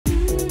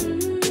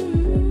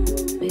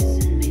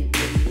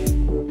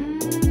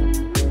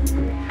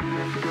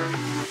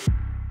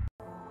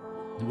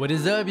What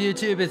is up,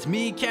 YouTube? It's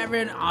me,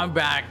 Kevin. I'm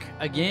back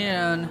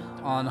again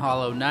on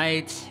Hollow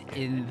Knight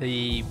in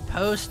the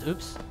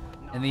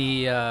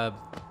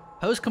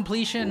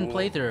post-completion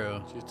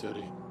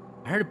playthrough.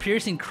 I heard a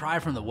piercing cry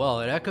from the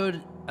well. It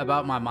echoed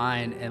about my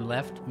mind and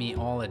left me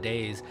all a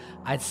daze.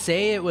 I'd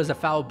say it was a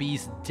foul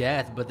beast's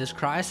death, but this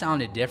cry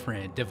sounded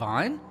different.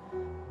 Divine?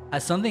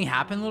 Has something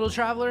happened, little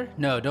traveler?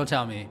 No, don't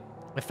tell me.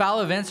 If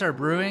foul events are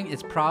brewing,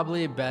 it's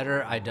probably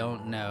better I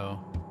don't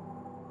know.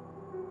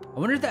 I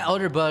wonder if the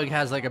Elder Bug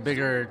has like a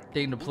bigger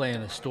thing to play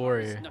in the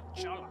story.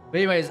 But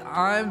anyways,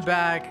 I'm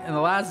back. In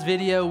the last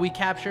video, we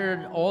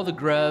captured all the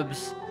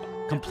grubs,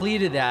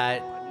 completed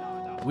that.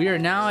 We are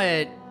now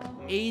at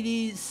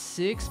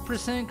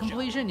 86%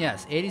 completion.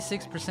 Yes,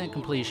 86%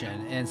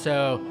 completion. And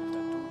so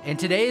in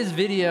today's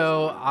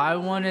video, I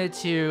wanted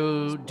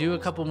to do a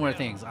couple more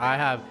things. I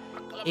have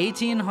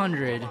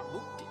 1,800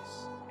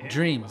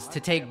 dreams to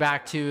take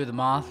back to the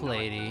Moth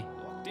Lady.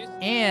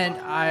 And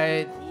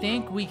I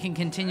think we can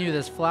continue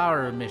this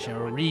flower mission,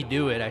 or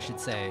redo it, I should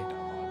say.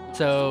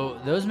 So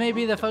those may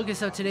be the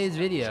focus of today's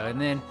video.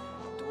 And then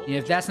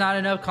if that's not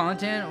enough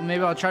content,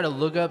 maybe I'll try to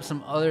look up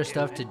some other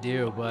stuff to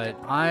do. But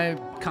I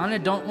kind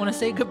of don't want to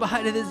say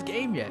goodbye to this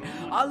game yet.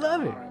 I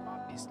love it.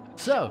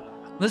 So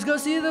let's go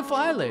see the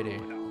fly lady,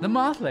 the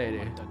Moth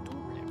Lady.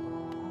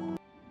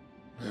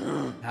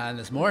 And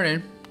this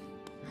morning,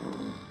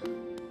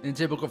 in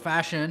typical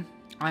fashion,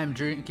 I am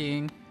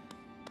drinking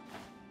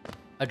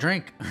a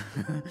drink.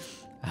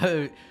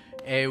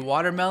 A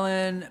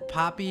watermelon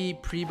poppy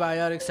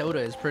prebiotic soda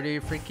is pretty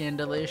freaking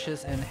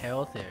delicious and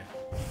healthy.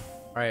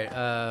 All right,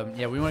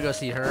 yeah, we want to go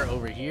see her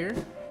over here.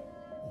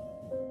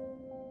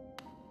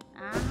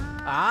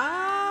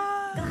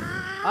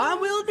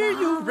 Wilder,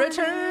 you've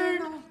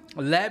returned.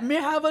 Let me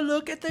have a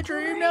look at the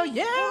dream now.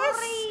 Yes,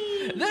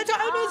 the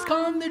time has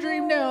come, the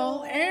dream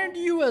now, and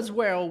you as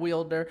well,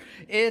 Wilder.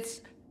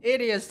 It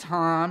is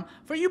time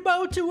for you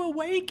both to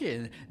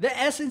awaken. The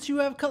essence you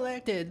have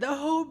collected, the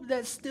hope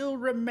that still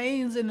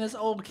remains in this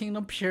old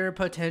kingdom, pure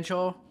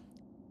potential.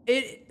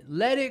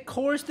 Let it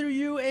course through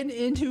you and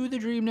into the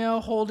dream now.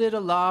 Hold it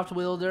aloft,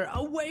 Wilder.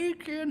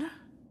 Awaken.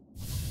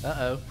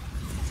 Uh-oh.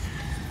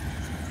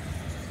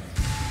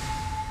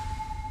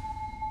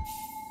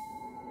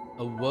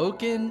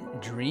 Awoken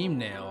dream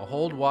nail.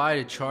 Hold Y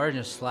to charge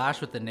and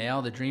slash with the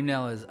nail. The dream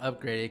nail is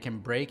upgraded. It can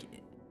break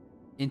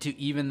into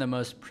even the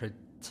most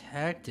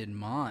protected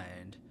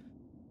mind.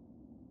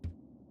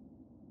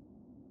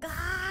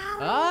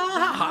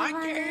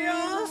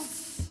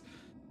 Yes!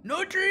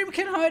 No dream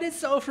can hide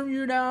itself from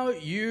you now.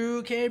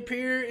 You can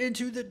peer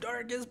into the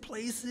darkest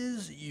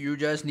places. You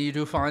just need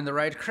to find the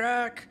right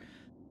crack.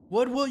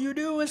 What will you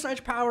do with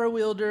such power,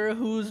 Wielder?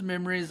 Whose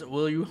memories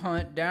will you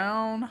hunt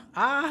down?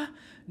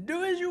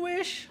 Do as you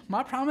wish.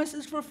 My promise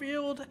is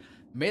fulfilled.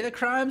 May the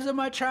crimes of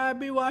my tribe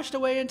be washed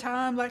away in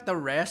time like the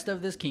rest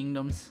of this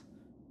kingdom's.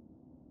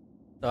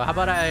 So how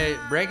about I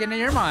break into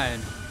your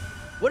mind?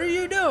 What are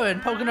you doing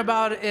poking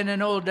about in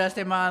an old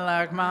dusty mind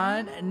like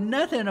mine?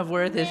 Nothing of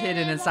worth is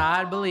hidden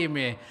inside, believe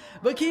me.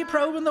 But keep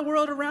probing the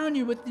world around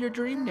you with your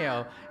dream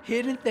nail.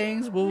 Hidden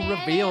things will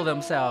reveal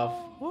themselves.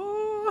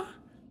 Ooh.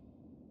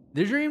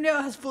 The dream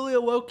nail has fully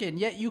awoken,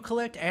 yet you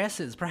collect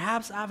essence.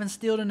 Perhaps I've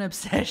instilled an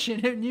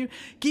obsession in you.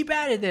 Keep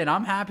at it then.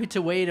 I'm happy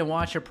to wait and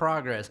watch your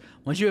progress.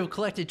 Once you have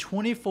collected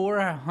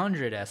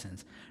 2,400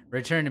 essence,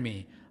 return to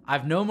me.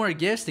 I've no more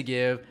gifts to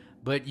give,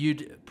 but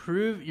you'd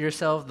prove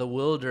yourself the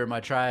Wilder my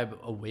tribe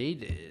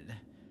awaited.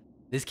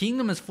 This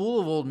kingdom is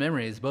full of old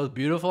memories, both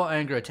beautiful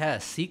and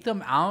grotesque. Seek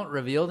them out,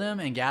 reveal them,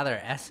 and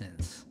gather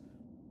essence.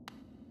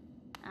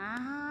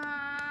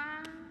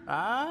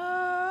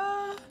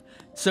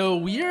 So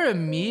we're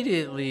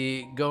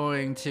immediately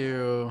going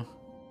to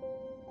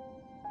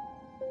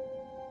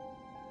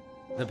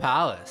the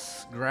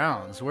palace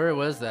grounds. Where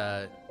was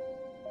that?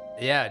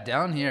 Yeah,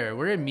 down here.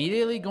 We're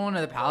immediately going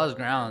to the palace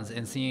grounds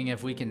and seeing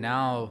if we can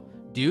now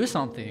do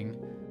something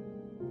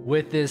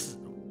with this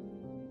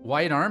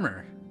white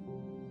armor.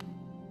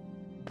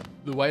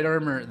 The white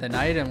armor, the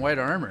knight in white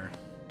armor.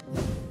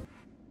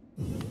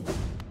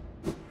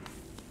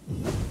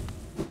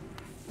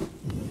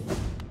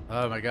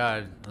 Oh my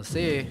god, let's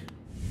see.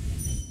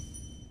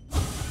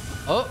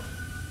 Oh!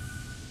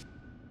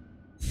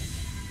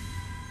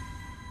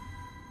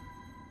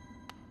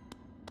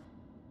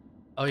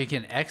 Oh, you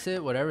can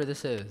exit whatever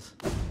this is.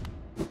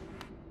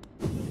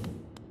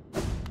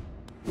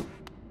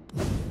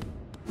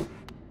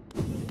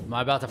 Am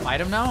I about to fight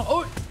him now?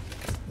 Oh!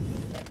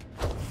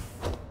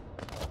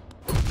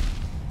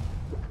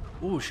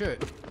 Oh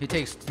shit. He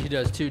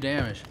does 2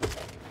 damage.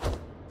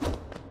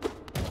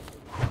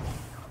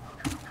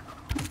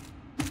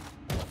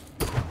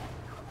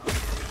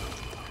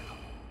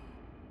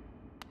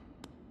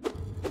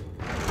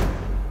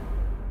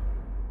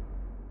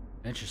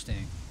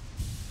 Interesting.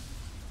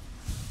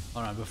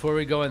 Hold on, before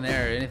we go in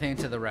there, anything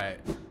to the right?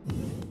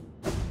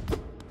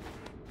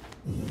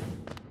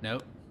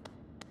 Nope.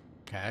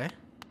 Okay.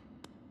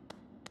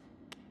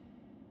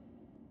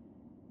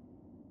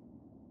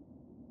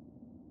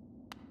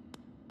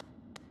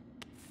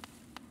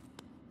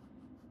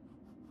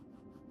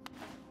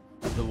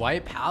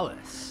 White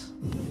Palace.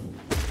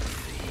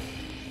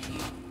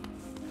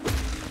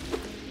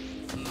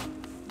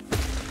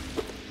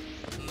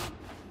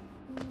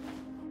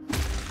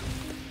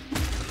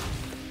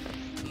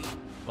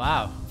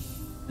 Wow.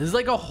 This is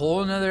like a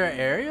whole nother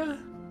area?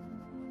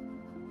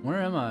 Where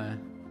am I?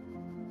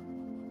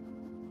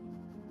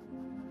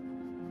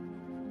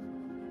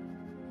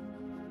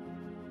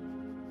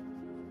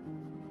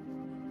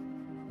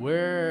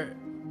 Where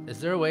is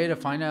there a way to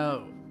find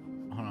out?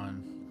 Hold on.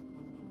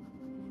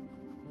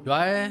 Do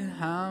I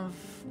have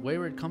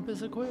Wayward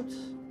Compass equipped?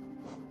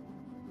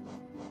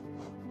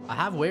 I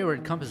have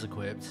Wayward Compass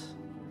equipped.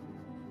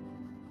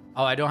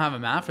 Oh, I don't have a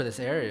map for this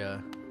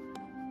area.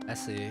 I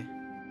see.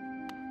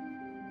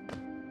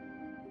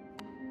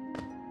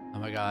 Oh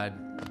my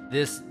god.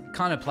 This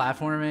kind of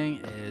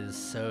platforming is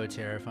so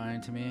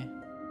terrifying to me.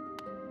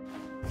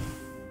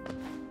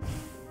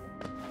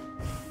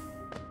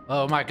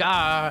 Oh my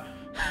god.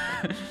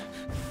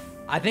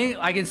 I think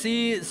I can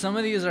see some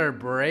of these are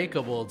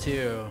breakable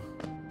too.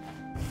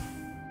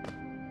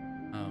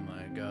 Oh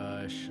my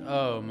gosh.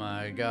 Oh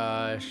my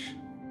gosh.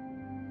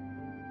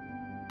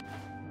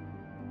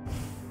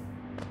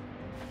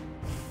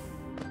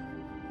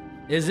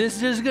 Is this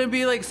just gonna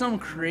be like some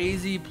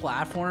crazy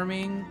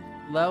platforming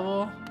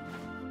level?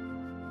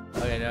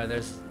 Okay, no,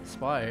 there's a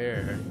spot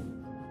here.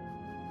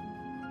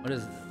 What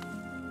is...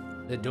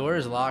 The door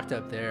is locked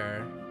up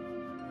there.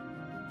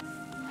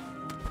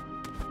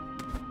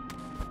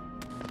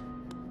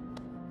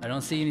 I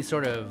don't see any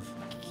sort of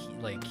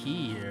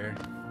key here.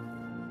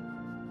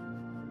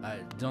 I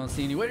don't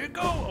see any way to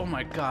go. Oh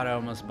my god, I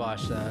almost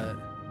botched that.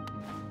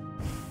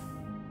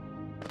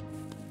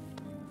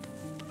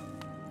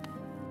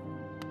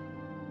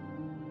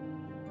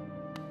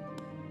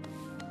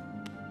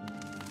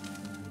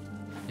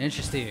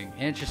 Interesting,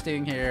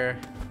 interesting here.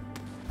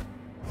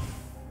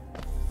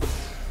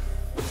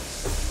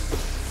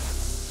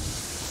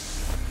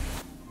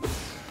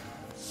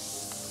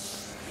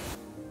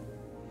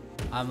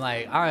 I'm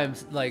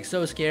like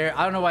so scared.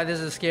 I don't know why this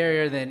is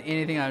scarier than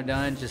anything I've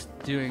done, just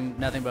doing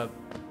nothing but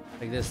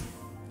like this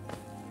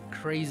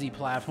crazy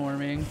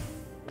platforming.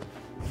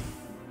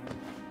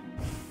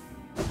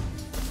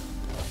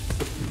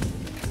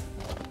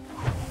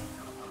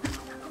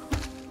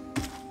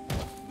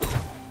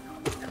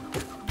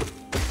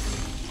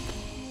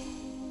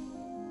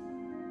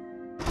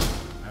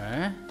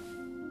 Alright.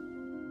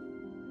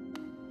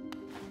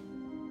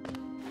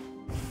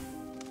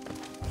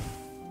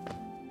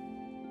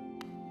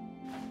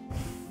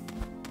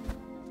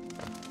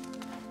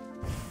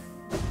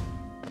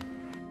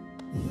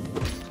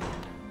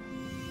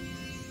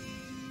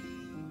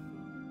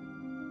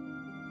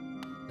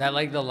 That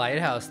like the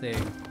lighthouse thing.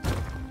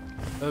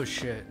 Oh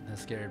shit, that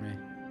scared me.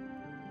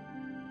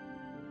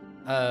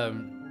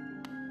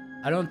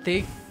 I don't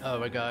think, oh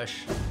my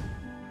gosh.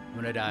 I'm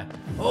gonna die.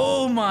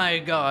 Oh my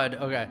god,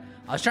 okay.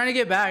 I was trying to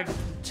get back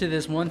to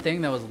this one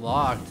thing that was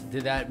locked.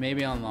 Did that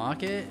maybe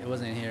unlock it? It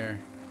wasn't here.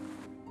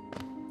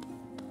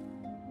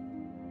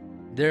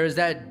 There's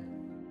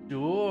that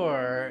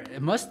door.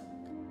 It must,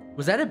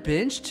 was that a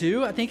bench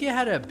too? I think it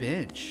had a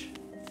bench.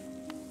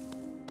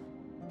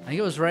 I think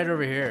it was right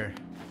over here.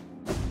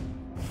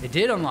 It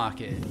did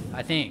unlock it,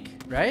 I think,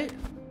 right?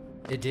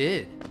 It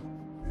did.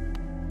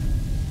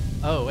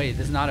 Oh wait,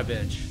 this is not a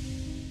bench.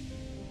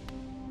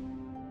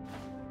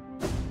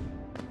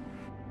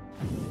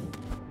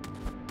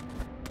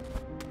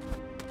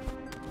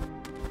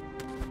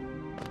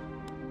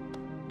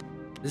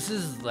 This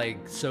is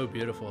like so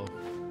beautiful.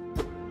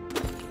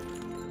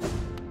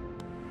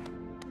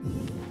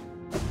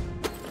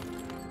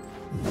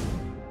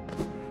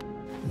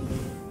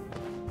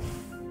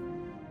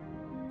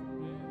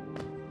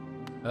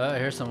 Oh,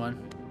 here's someone.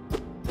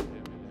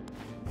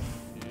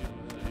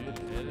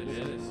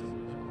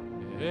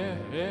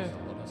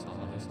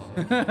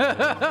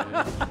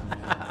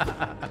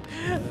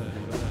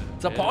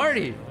 It's a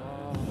party.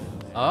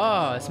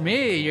 Oh, it's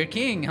me, your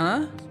king,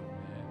 huh?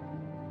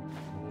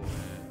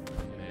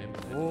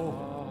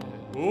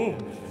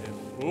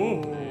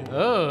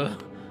 Oh.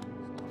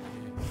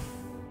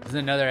 Is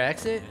there another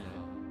exit?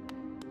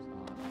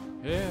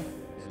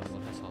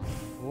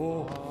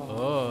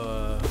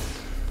 Oh.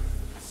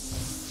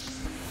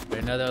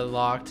 Another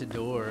locked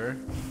door.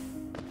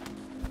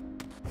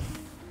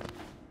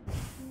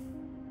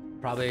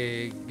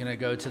 Probably gonna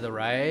go to the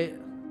right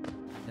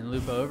and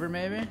loop over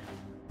maybe.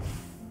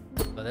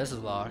 Oh, this is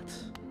locked.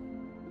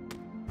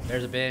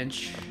 There's a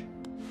bench.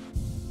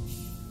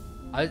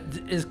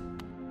 Is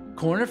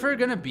Cornifer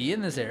gonna be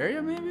in this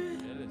area maybe?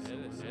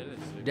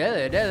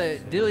 Dilly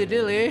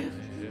dilly.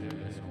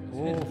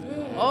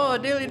 Oh,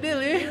 dilly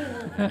dilly.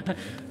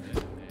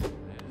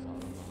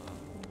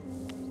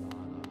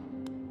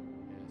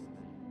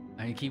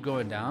 I can keep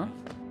going down.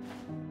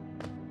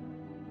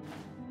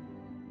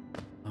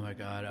 Oh my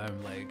god,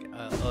 I'm like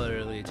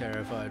utterly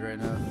terrified right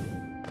now.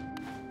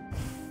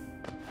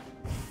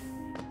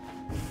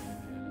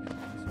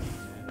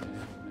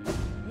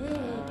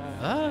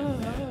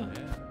 Oh,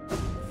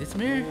 it's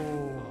me.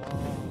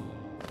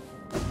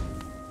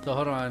 So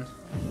hold on.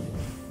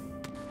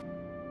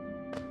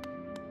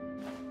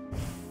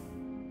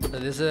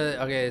 this is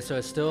okay. So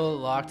it's still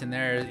locked in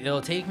there.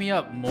 It'll take me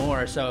up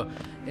more. So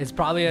it's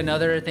probably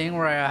another thing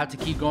where I have to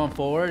keep going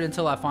forward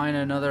until I find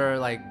another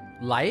like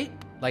light,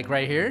 like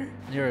right here.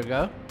 Here we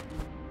go.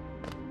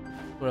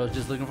 What I was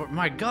just looking for.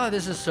 My God,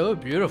 this is so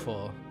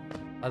beautiful.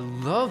 I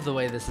love the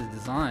way this is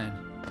designed.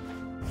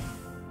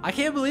 I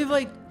can't believe,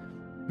 like,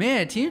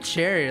 man, Team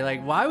Cherry,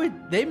 like, why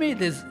would they made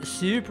this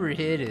super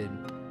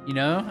hidden, you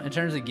know, in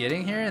terms of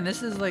getting here? And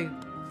this is like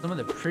some of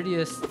the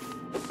prettiest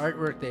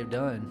artwork they've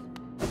done.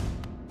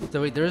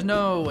 So wait, there's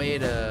no way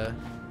to,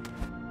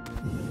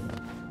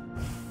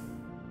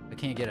 I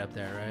can't get up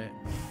there, right?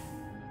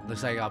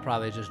 Looks like I'll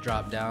probably just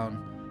drop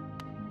down.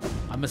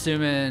 I'm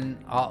assuming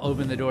I'll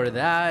open the door to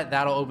that.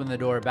 That'll open the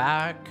door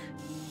back.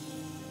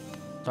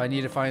 So I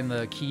need to find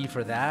the key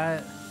for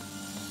that.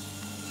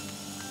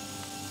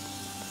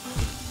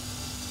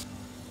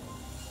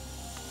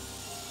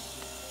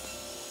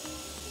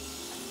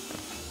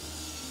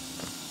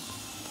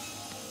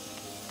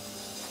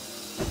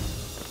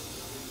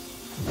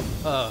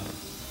 Oh.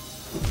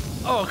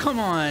 Oh, come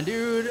on,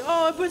 dude.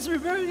 Oh, it puts me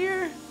back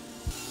here.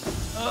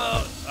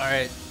 Oh, all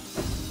right.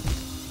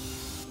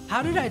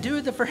 How did I do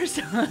it the first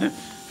time?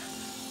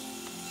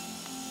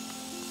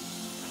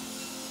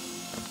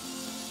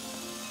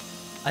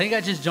 I think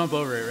I just jump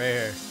over it right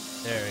here.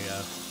 There we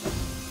go.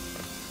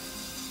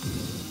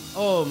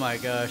 Oh my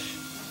gosh.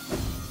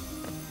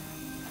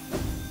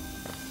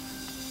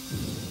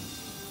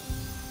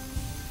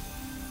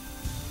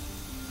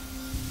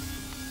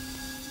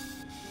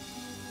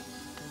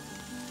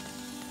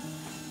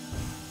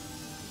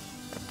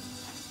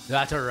 Do I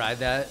have to ride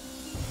that?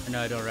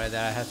 No, I don't ride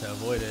that. I have to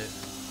avoid it.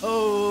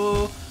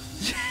 Oh!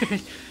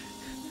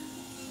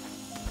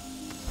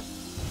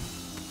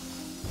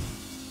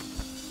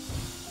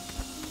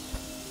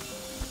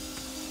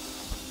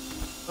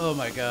 Oh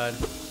my God.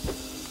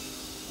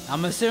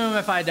 I'm assuming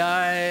if I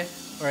die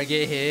or I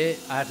get hit,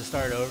 I have to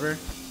start over.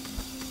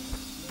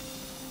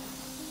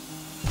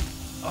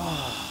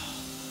 Oh.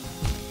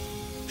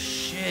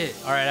 Shit.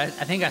 All right, I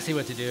think I see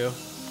what to do.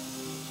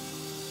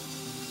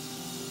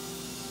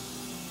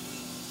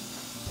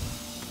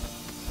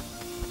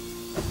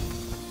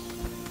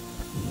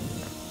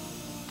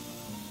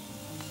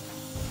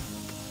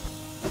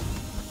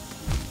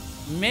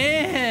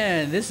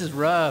 Man, this is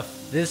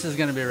rough. This is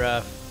gonna be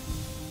rough.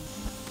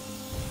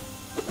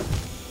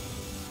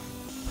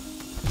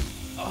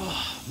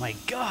 Oh my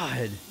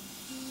God.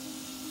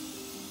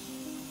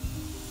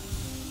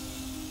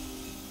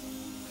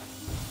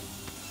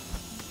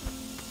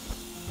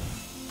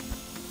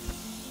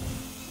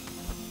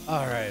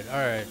 All right, all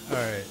right, all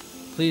right.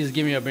 Please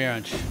give me a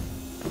branch.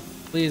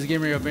 Please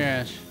give me a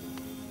branch.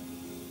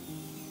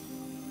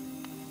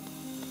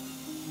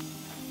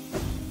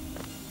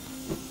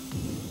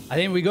 I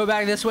think we go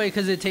back this way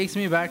because it takes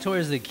me back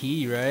towards the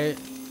key, right?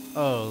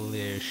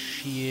 Holy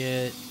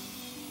shit.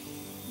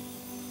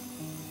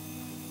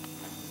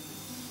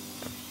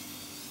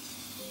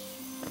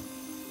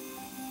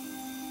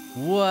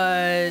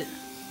 What?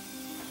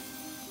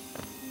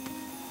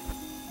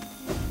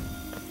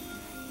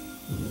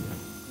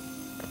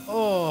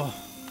 Oh.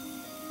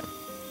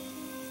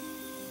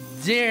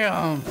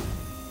 Damn.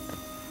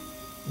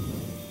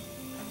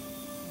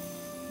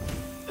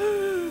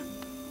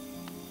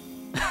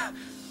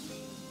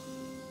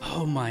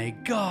 Oh my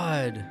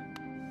God.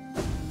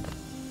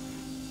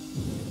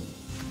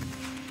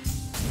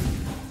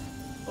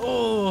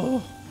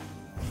 Oh.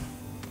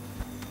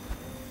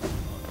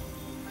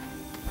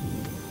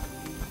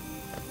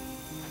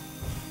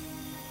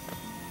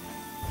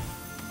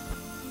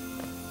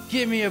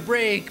 Give me a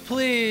break,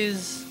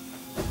 please.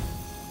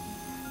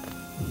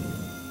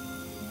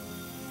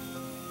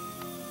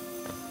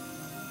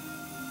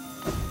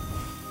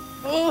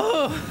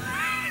 Oh,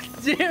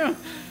 damn.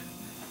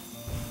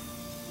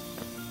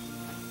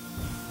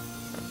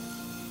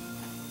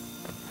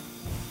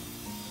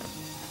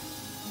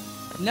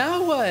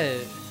 Now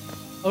what?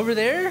 Over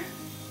there?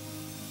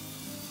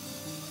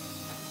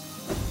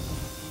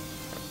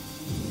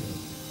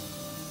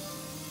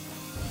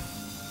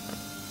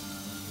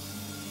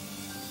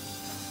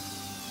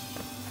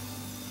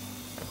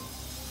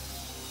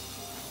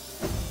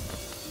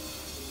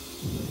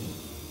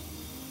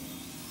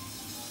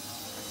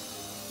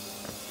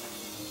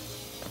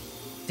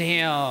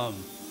 Damn.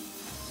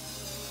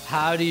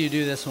 How do you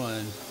do this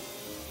one?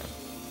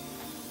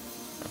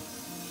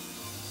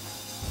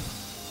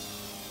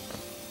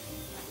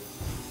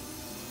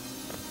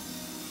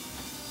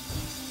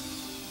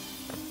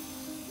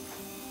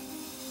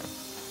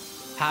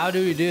 How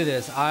do we do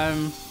this?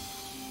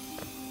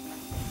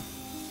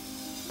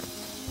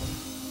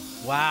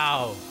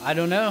 Wow, I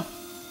don't know.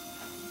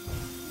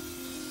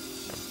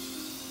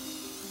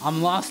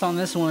 I'm lost on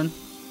this one.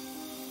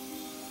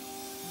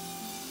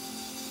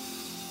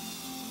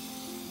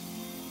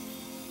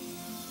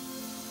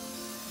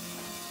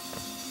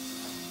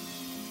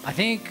 I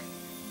think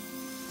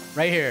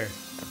right here.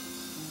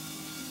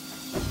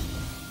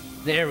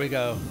 There we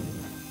go.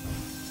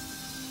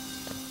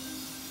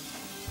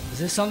 Is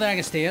this something I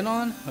can stand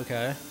on?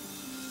 Okay.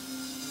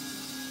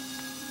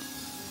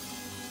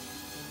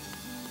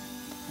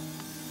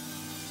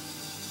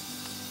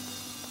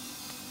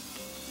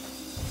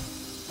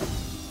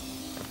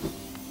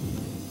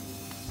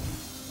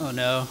 Oh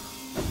no.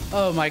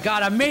 Oh my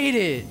god, I made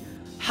it!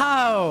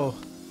 How?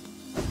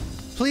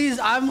 Please,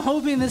 I'm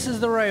hoping this is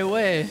the right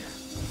way.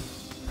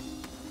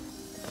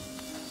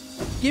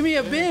 Give me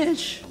a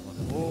bench.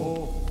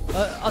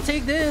 I'll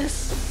take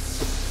this.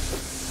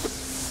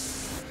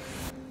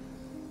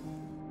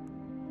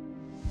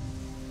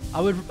 I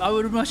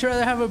would much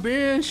rather have a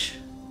bench.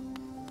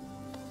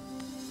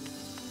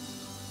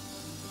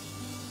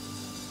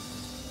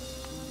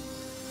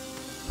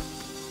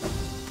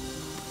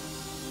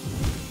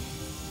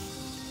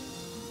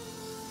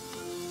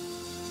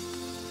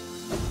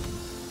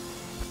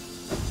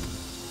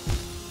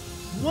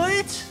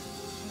 What?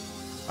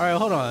 All right,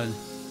 hold on.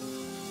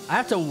 I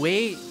have to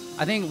wait.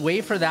 I think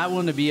wait for that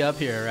one to be up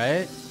here,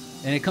 right?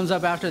 And it comes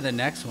up after the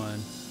next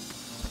one.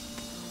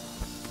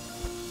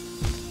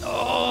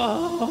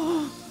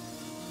 Oh.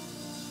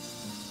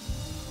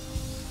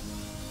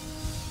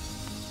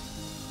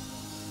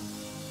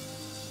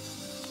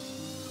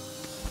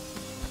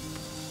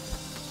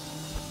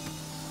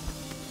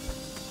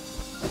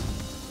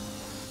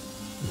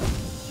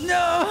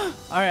 No.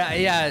 All right,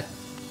 yeah.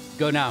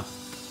 Go now.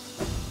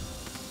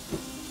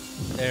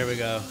 There we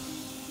go.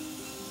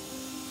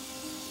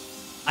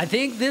 I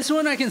think this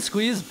one I can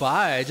squeeze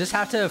by. I just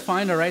have to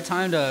find the right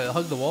time to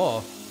hug the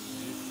wall.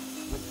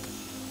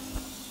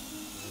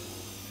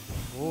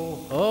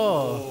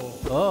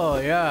 Oh,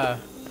 yeah.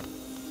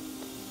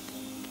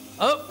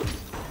 Oh!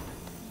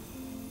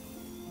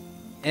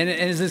 And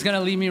is this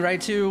gonna lead me right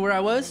to where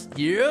I was?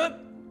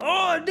 Yep! Oh,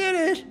 I did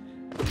it!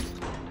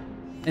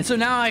 And so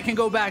now I can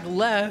go back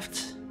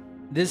left.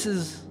 This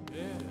is...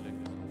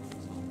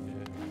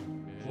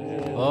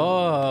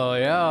 Oh,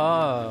 yeah.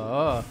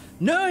 Oh.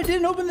 No, it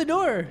didn't open the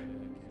door.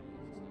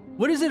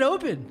 What does it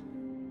open?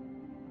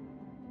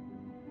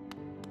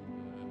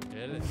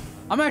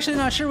 I'm actually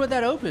not sure what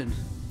that opened.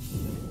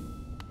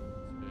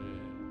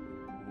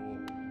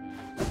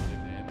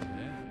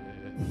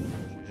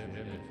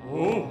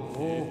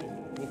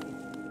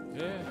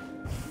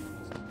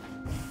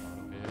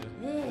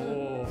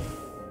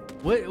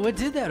 What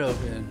did that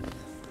open?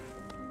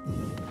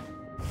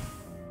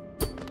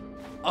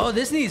 Oh,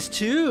 this needs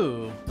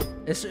 2.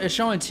 It's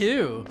showing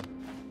 2.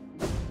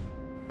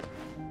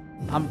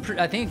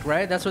 I think,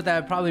 right? That's what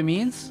that probably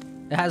means.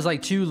 It has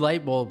like 2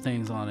 light bulb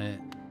things on it.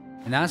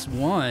 And that's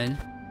 1.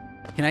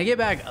 Can I get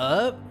back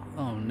up?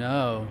 Oh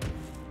no.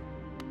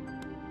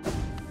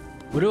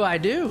 What do?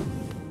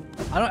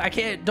 I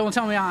can't, don't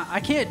tell me I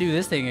can't do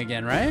this thing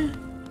again, right?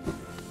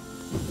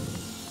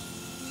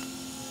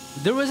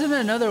 There wasn't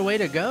another way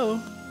to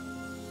go.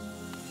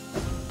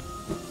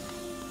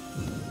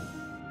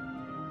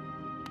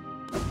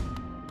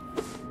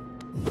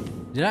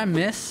 Did I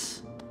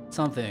miss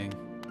something?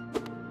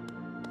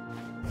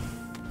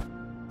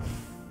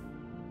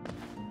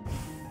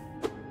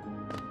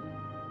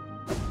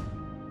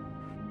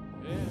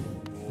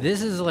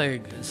 This is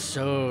like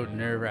so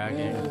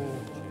nerve-wracking.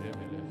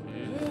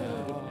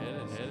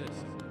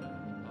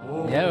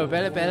 Yo,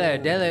 pele pele,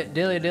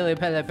 dilly dilly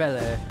pele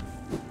pele.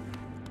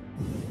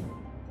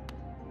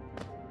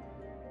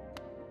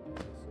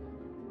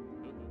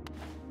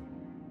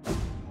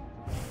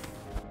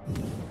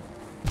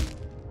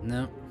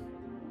 No.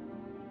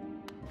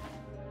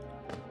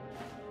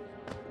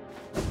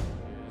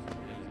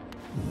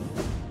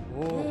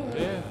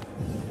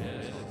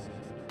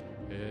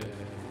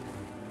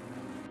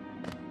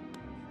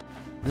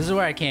 This is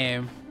where I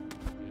came.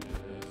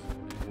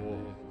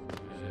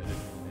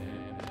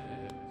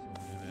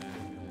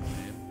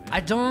 I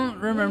don't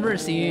remember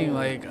seeing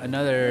like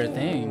another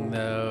thing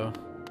though.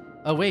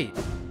 Oh wait,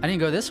 I didn't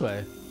go this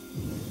way.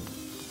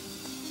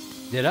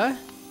 Did I?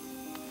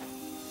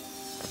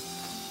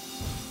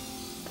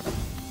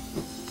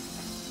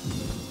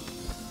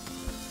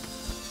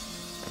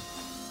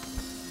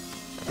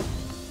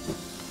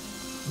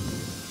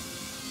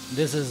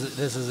 This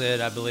is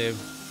it, I believe.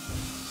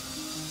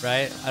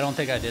 Right? I don't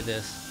think I did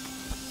this.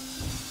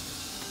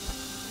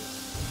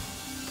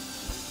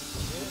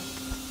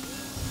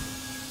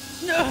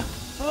 No!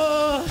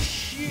 Oh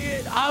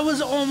shit! I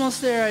was almost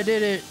there. I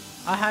did it.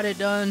 I had it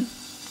done.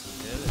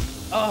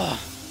 Oh,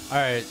 all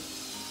right.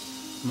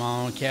 Come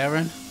on,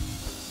 Karen.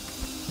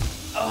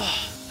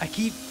 Oh, I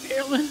keep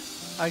failing.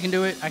 I can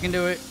do it. I can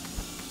do it.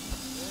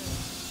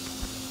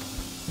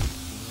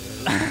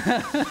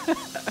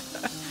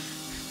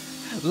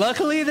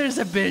 Luckily, there's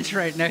a bench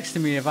right next to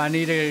me if I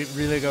need to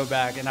really go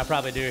back, and I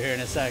probably do here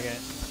in a second.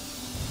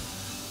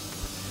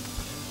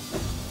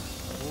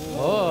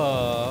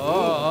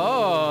 Oh,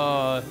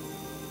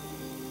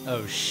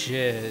 oh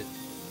shit.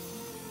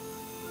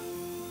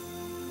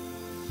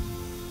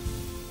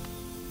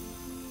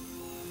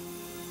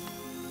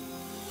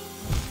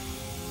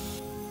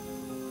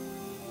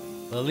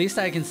 Well, at least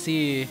I can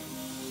see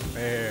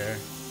right here.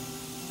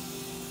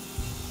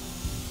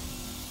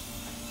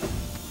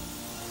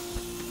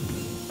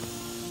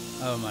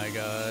 Oh my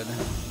god.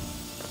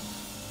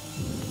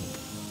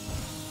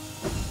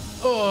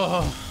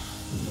 Oh,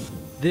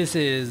 this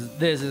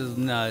is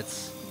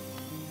nuts.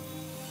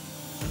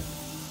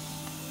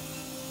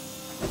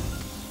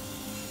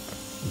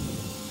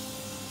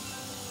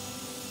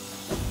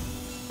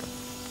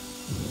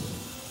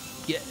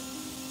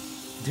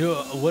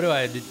 What do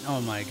I do?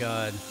 Oh my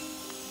god.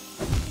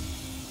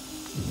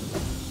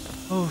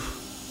 Oh.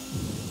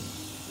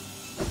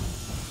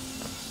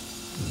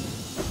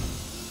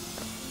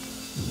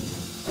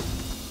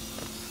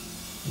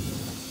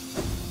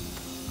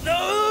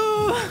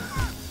 No!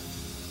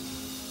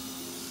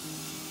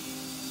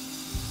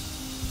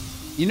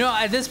 You know,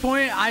 at this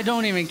point, I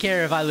don't even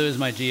care if I lose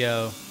my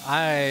Geo.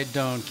 I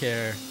don't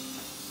care.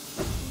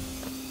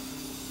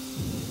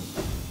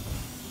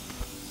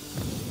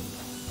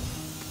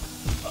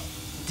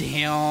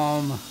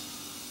 Damn.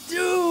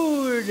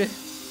 Dude.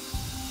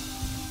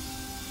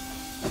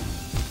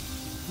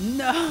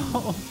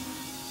 No.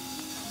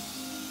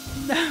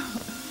 No.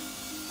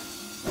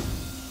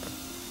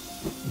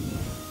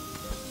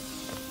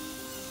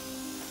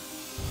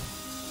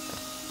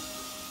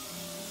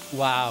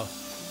 Wow.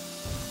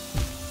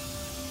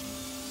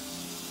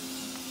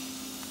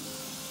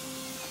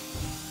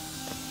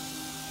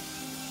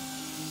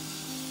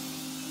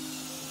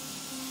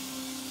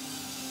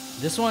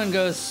 This one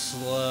goes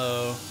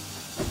slow.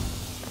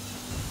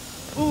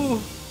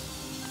 Ooh.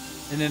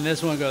 And then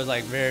this one goes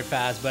like very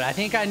fast, but I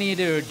think I need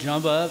to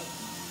jump up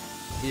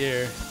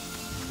here.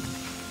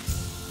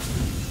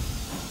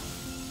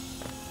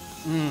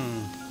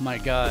 My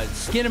god.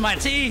 Skin of my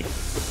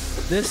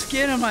teeth! The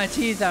skin of my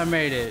teeth, I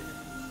made it.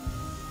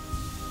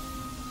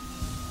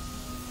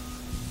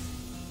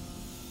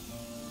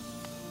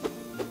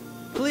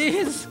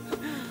 Please!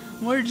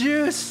 More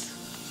juice!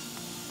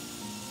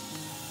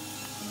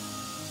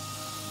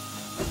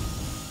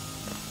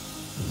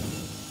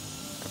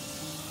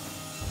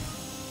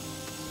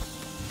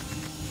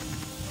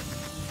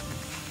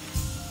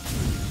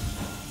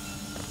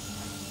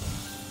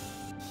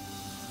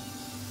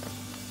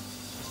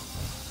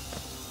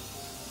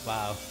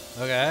 Wow.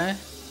 Okay.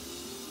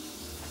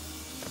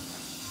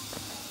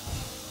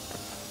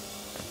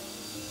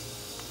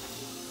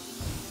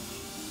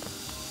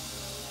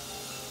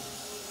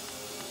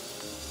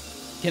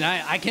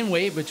 I can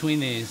wait between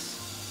these.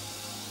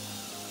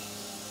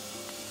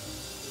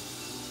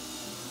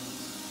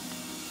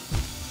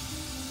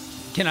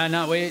 Can I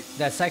not wait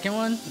that second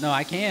one? No,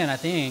 I can, I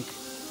think.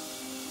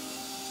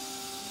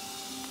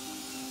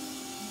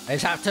 I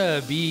just have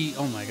to be,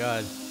 oh my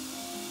god.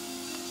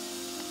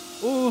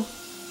 Ooh.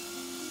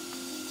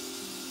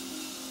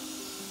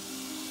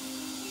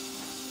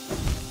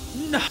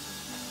 No.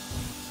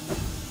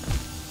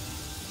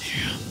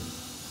 Damn.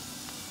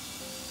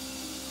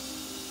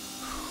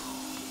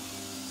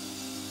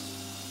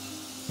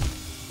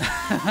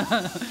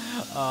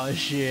 Oh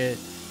shit.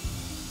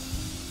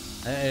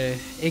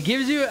 It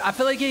gives you, I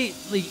feel like it,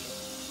 like,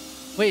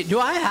 wait, do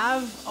I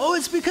have, oh,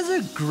 it's because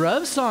of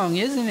Grub Song,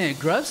 isn't it?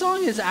 Grub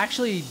Song is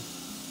actually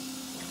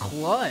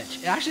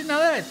clutch. Actually, now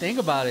that I think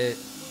about it,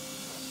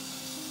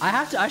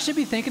 I should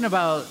be thinking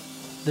about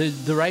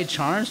the right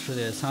charms for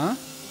this, huh?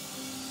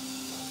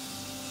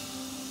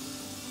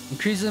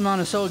 Increases the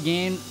amount of soul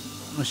gain.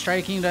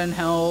 Striking doesn't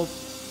help.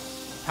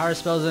 Power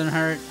spells doesn't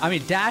hurt. I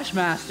mean, Dash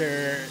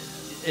Master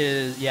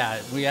is,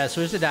 yeah, we gotta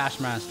switch to Dash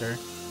Master.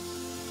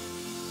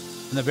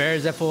 And the bear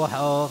is at full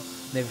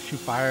health. They shoot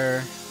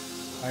fire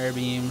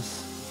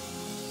beams.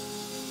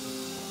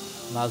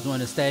 Allows one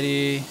to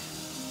steady.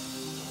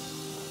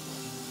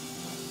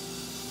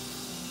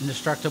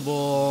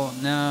 Indestructible,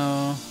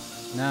 no.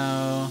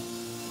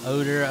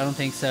 Odor, I don't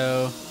think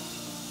so.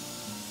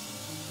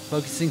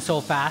 Focusing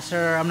soul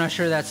faster, I'm not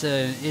sure that's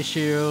an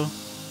issue.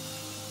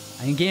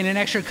 I can gain an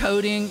extra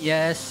coating,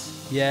 yes.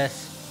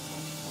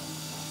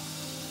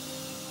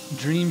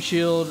 Dream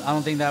Shield, I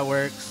don't think that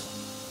works.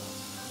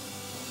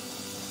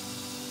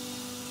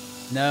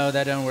 No,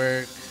 that don't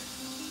work.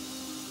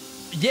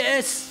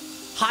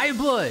 Yes! High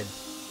blood!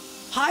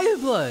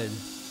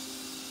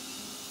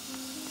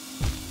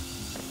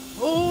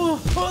 Oh,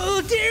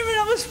 damn it!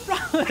 I was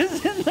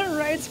in the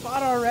right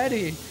spot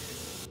already.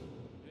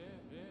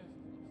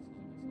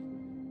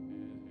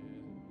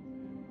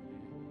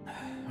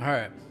 All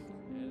right.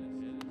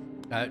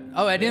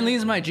 Oh, I didn't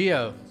lose my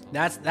Geo.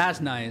 That's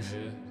nice.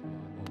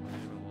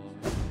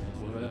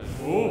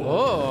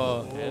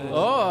 Oh.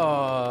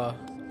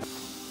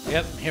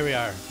 Yep, here we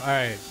are. All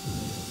right.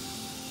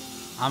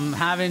 I'm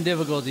having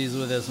difficulties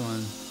with this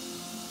one.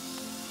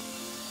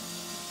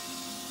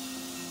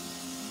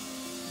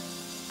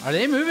 Are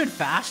they moving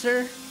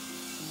faster?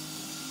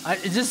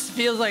 It just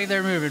feels like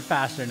they're moving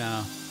faster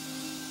now.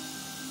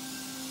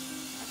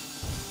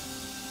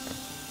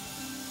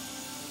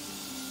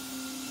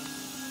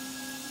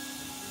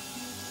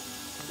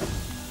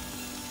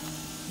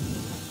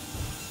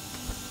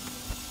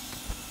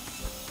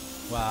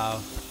 Wow.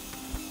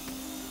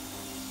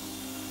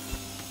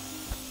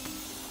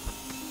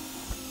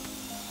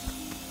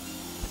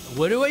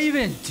 What do I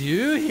even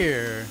do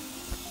here?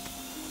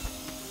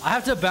 I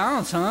have to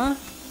bounce, huh?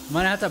 I'm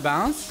gonna have to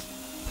bounce?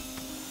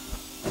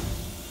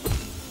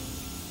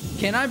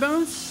 Can I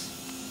bounce?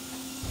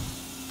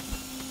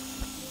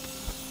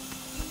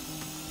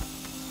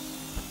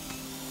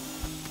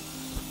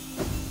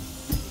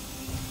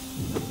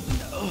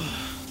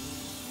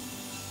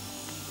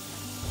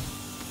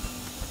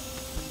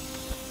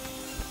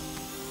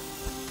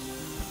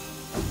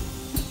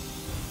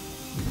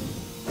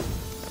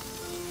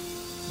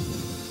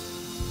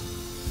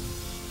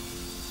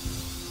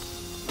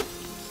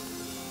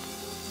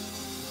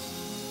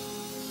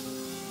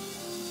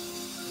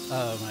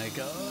 Oh my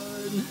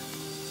god.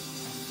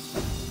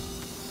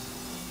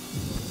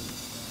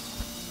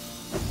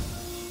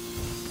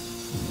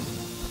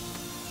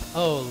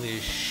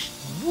 Holy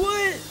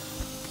what?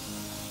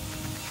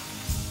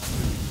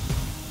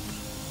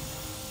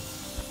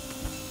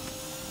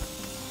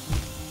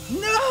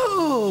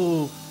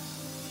 No!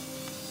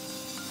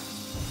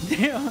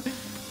 Damn.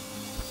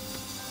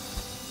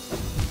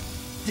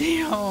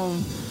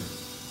 Damn.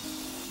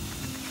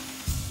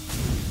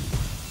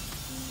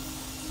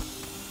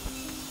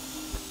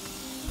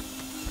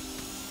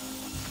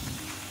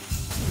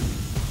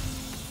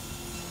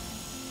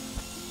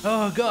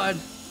 Oh god.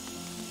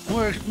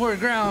 More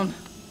ground.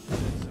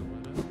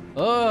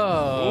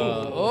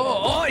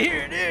 Oh,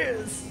 here it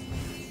is.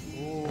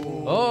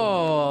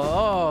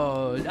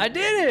 Oh, I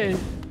did it.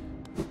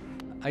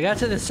 I got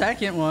to the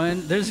second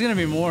one. There's gonna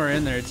be more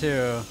in there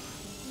too.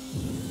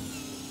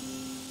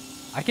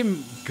 I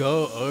can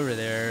go over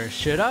there.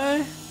 Should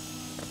I?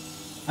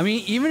 I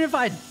mean, even if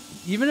I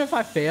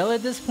fail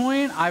at this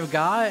point, I've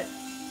got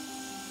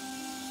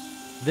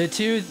the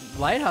 2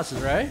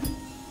 lighthouses, right?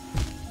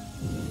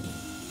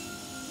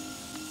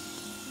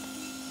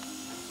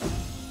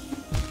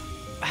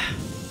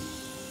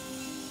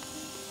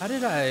 How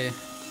did I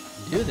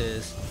do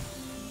this?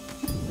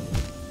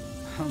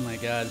 Oh my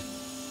god.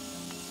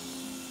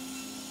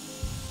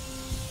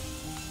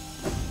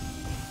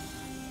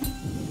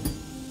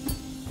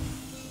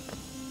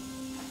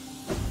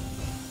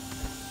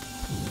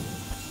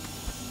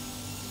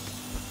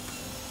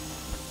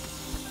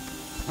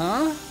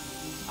 Huh?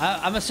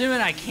 I'm assuming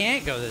I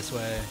can't go this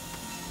way.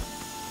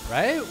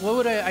 Right? What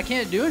would I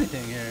can't do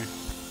anything here.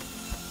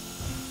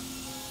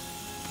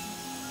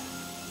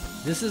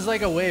 This is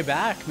like a way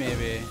back,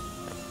 maybe.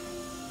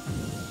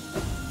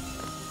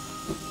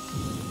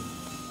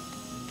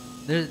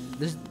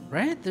 There's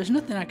right? There's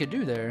nothing I could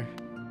do there.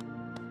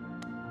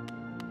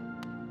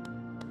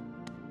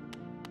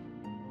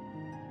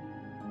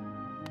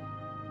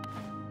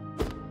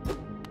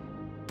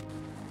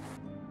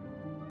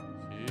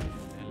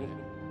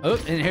 Oh,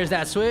 and here's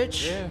that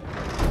switch. Yeah.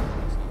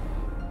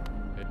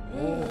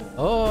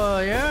 Oh,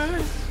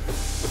 yeah.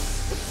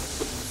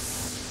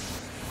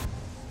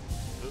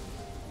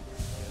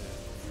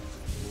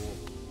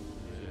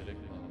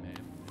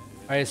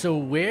 All right, so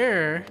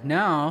where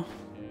now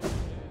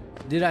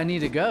did I need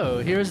to go?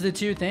 Here's the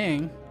 2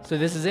 thing. So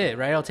this is it,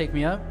 right? It'll take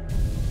me up.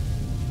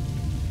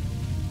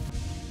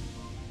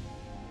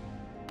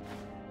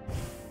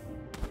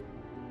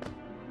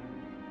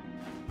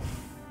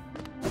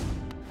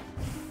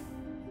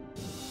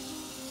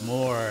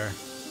 More.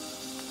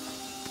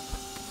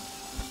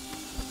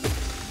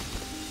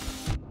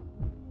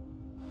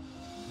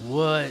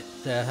 What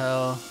the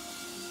hell?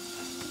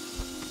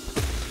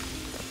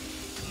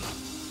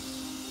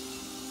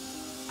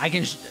 I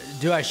can,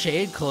 do I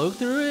shade cloak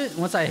through it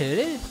once I hit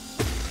it?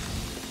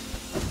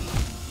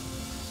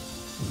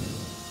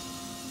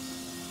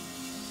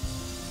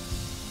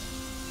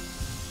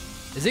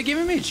 Is it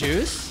giving me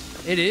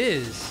juice? It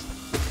is.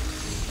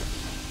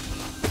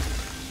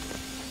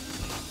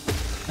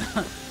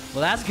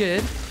 Well, that's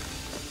good.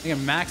 I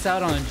can max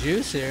out on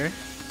juice here.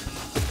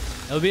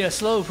 It'll be a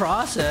slow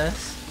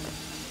process.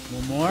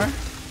 One more.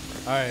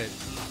 All right.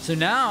 So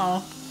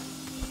now,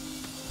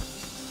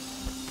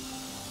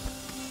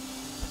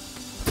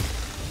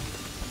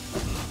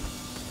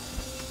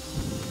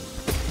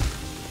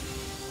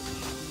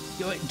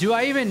 do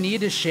I even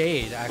need a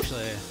shade,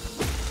 actually?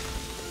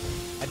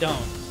 I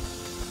don't.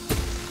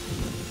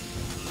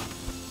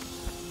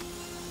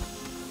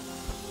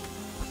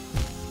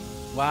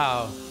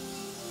 Wow.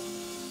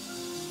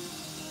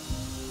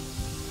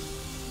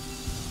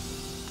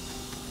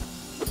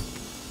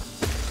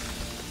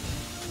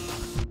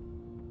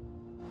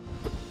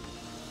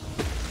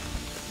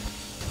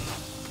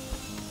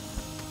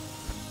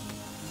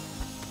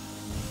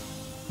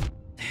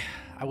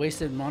 I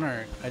wasted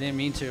Monarch. I didn't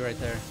mean to right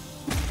there.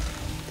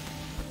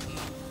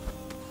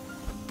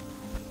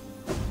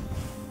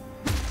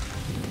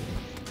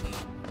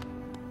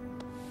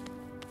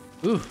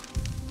 Ooh,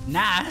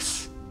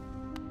 nice.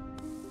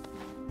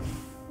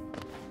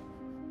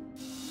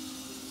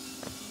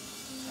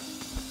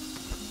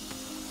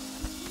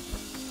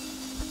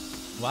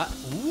 What?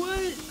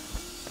 What?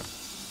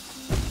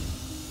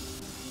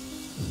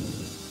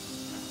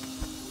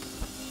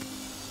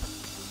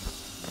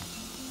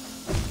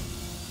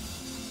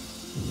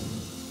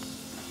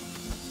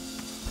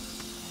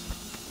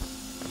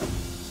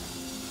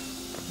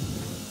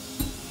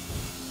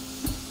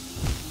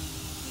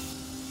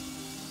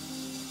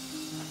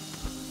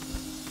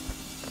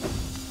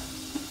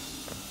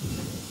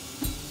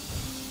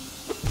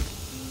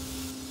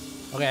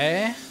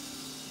 Okay.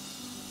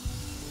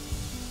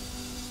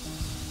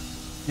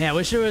 Yeah, I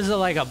wish there was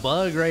like a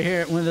bug right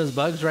here, one of those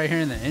bugs right here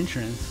in the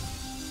entrance.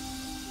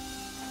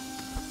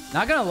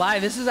 Not gonna lie,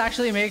 this is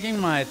actually making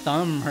my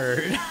thumb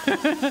hurt.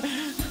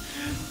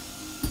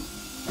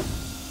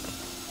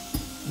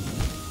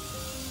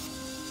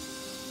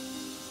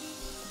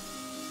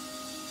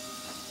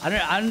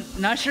 I'm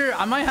not sure.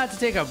 I might have to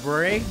take a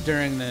break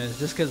during this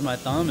just because my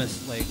thumb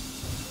is like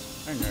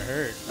starting to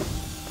hurt.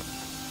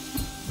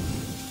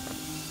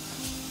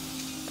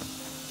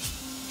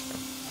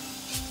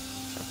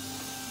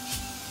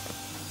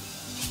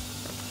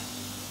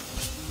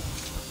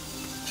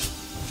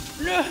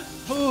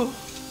 Ooh.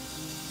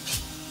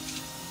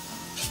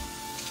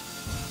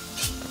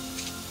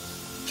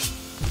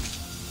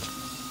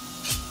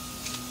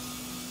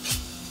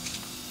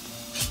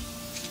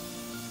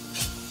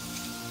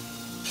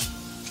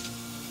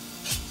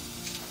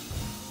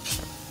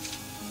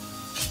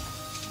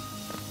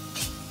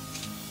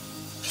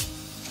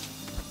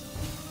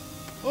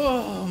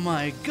 Oh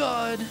my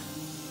god.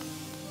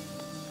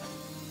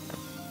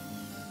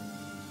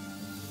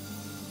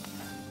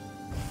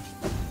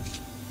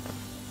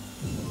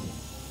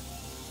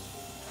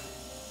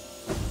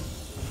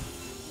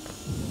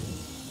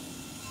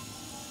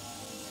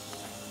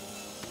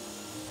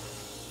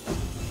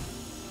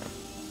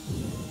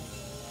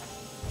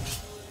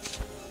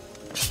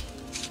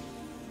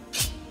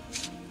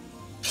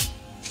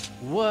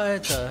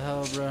 What the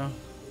hell, bro?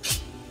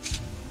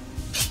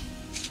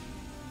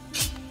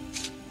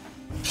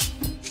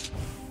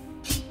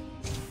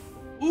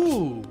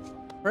 Ooh,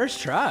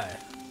 first try.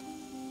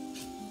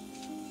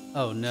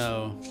 Oh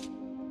no.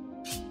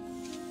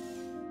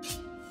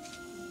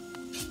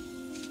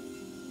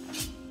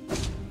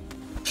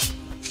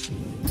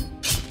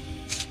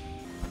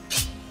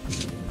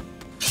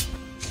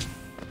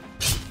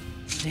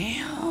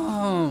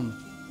 Damn.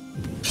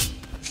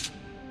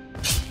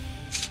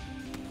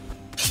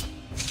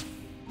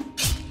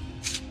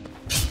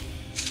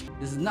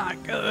 This is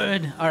not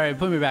good. All right,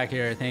 put me back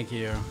here. Thank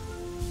you.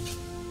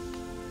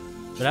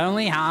 But I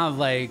only have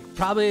like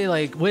probably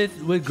like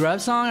with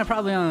Grub Song, I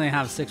probably only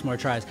have 6 more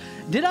tries.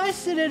 Did I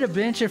sit at a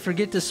bench and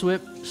forget to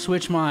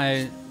switch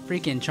my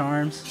freaking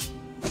charms?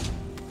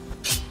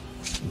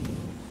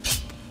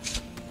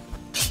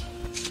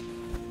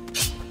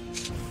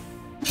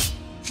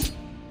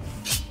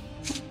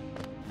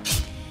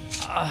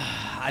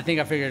 I think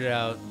I figured it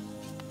out.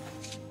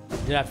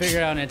 Did I figure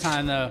it out in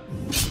time though?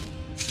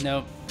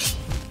 Nope.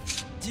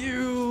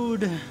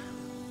 Dude.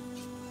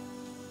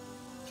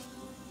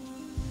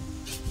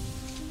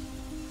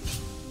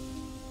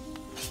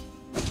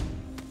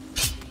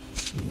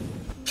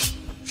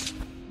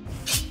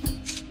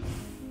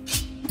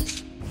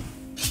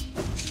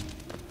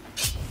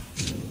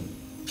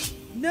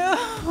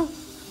 No.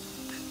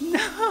 No,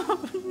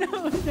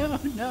 no, no,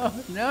 no,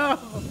 no.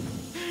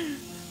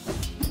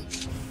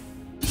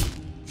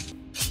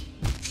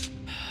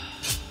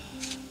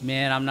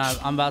 Man,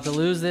 I'm about to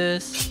lose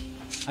this.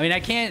 I mean,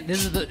 I can't,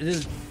 this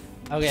is,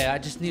 okay, I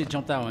just need to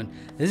jump that one.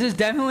 This is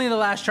definitely the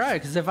last try,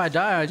 because if I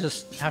die, I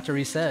just have to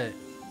reset.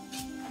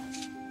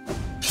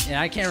 And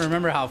I can't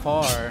remember how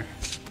far.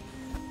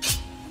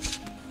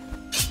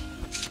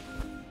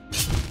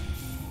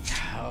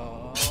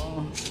 Oh.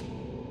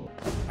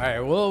 All right,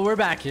 well, we're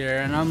back here,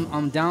 and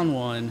I'm down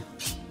 1.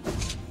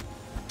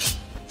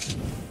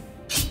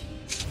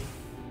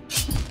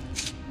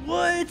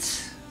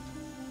 What?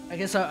 I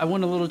guess I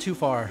went a little too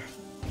far.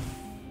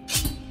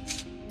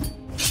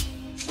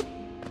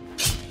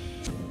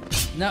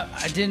 No,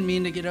 I didn't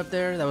mean to get up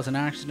there. That was an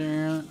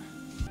accident.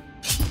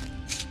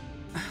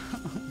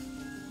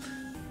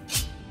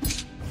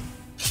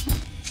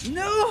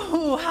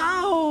 No,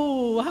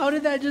 how? How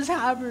did that just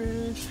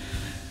happen?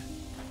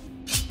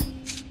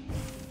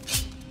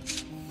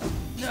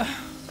 No.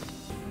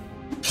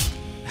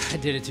 I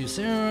did it too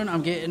soon.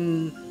 I'm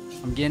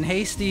getting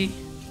hasty.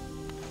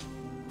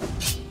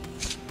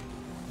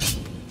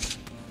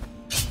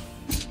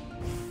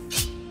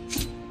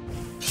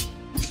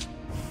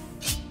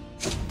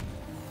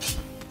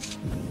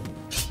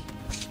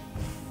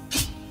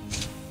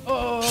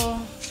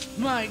 Oh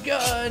my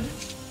god.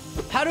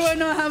 How do I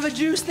not have a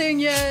juice thing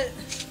yet?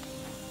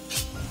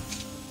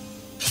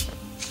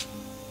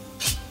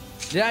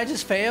 Did I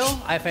just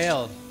fail? I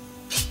failed.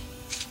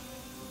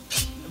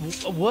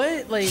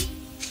 What? Like,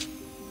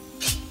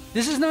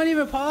 this is not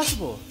even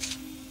possible.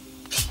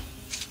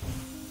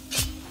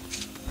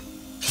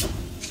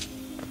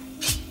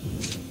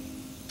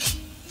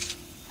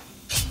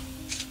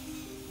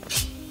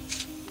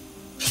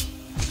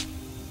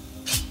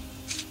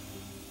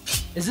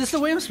 Is this the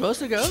way I'm supposed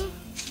to go?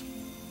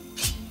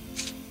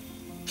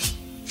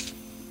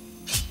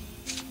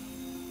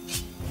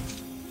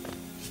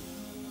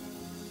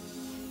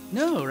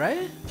 No,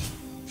 right?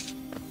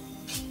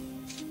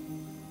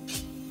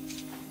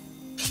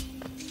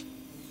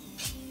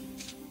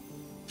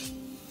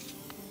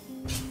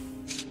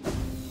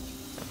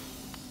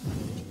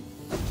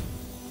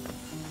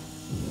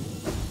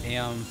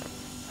 Damn.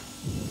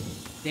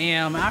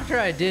 Damn, after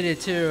I did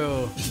it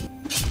too.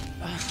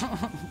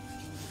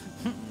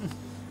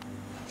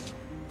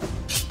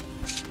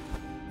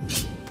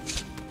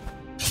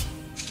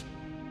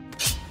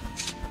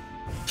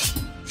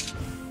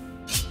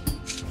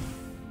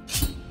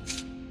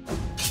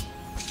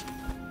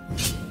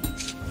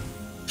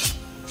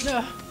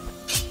 No.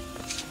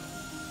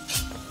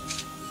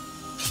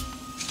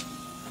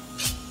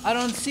 I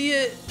don't see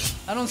it.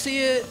 I don't see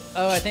it.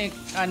 Oh, I think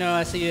I know.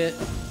 I see it.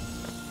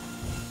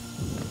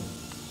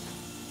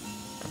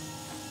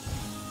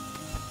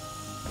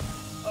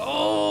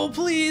 Oh,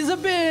 please, a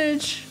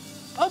bench.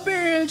 A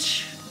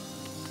bench.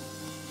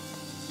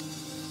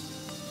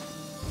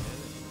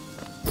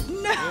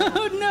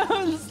 No,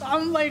 no.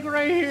 I'm like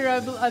right here.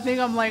 I think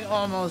I'm like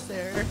almost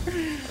there.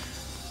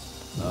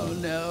 Oh,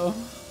 no.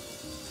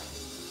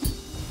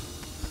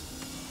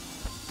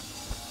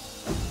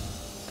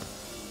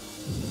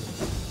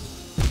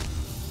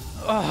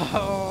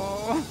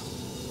 Oh.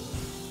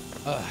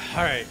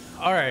 All right.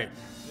 All right.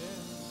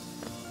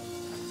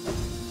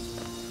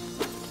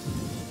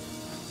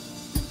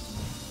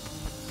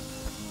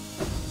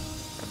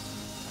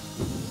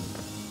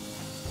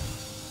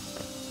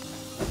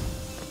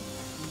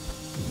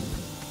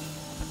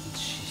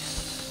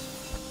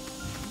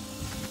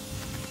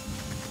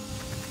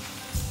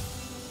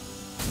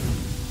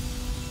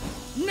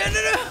 No,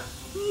 no, no.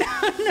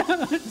 No,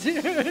 no,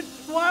 dude.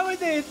 Why would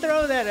they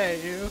throw that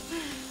at you?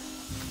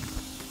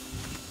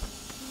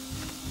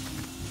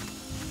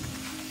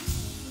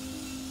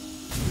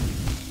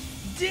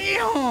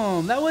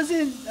 Damn, that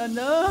wasn't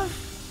enough.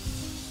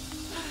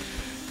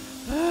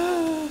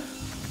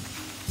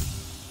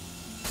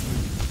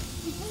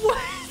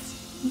 What?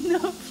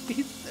 No,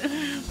 please,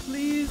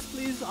 please,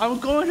 please.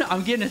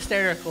 I'm getting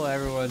hysterical,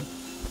 everyone.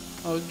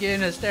 I'm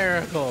getting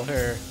hysterical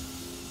here.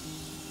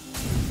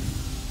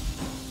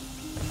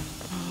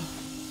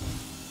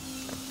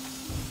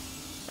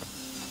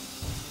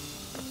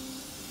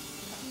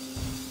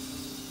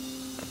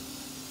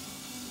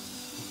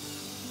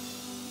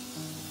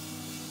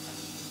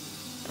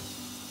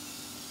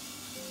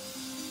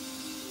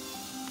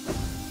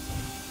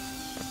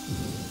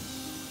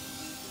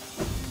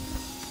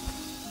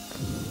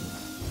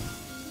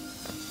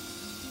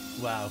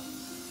 Wow.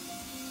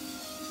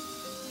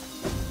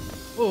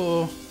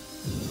 Oh.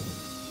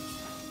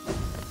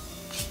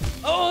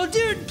 Oh,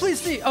 dude,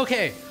 please see.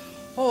 Okay.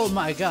 Oh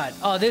my god.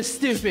 Oh, this is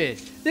stupid.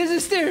 This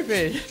is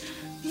stupid.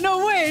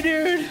 No way,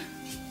 dude.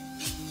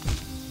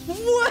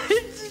 What?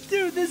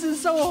 Dude, this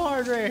is so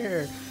hard right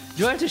here.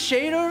 Do I have to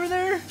shade over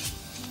there?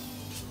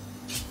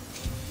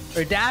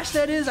 Or dash,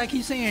 that is? I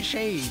keep saying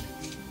shade.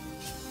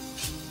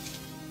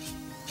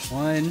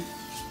 One.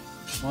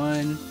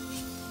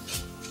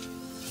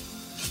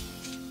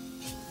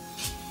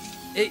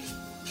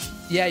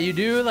 Yeah, you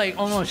do like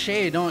almost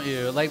shade, don't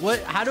you? Like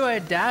what? How do I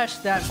dash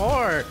that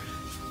far?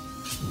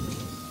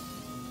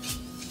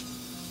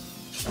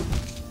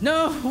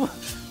 No.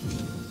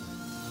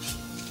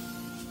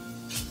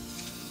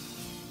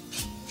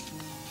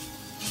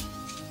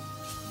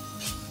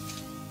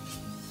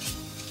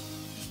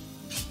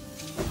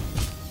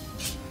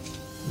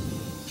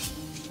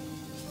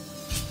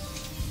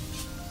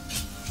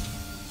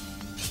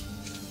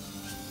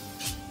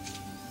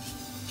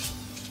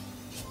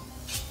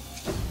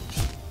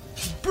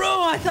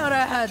 Bro, I thought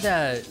I had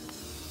that.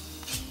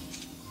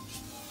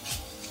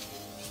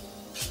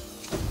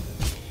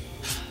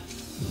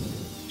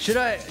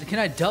 Can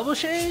I double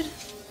shade?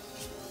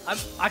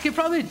 I could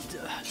probably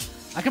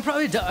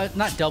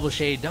not double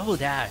shade, double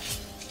dash.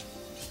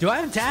 Do I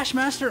have Dash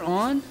Master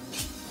on?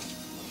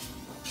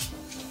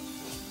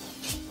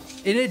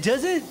 And it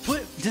does it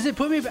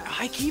put me back?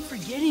 I keep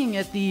forgetting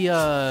at the,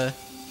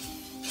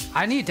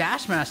 I need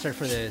Dash Master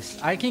for this.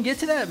 I can get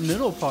to that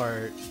middle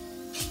part.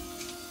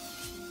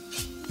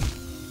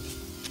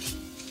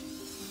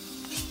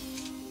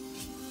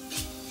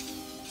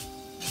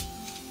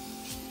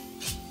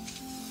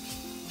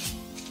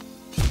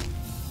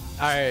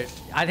 Alright,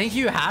 I think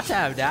you have to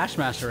have Dash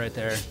Master right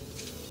there.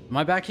 Am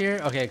I back here?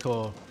 Okay,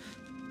 cool.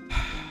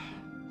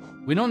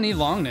 We don't need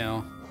long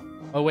nail.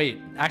 Oh wait,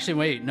 actually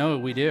wait, no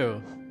we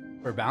do.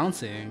 For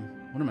bouncing.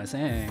 What am I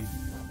saying?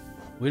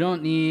 We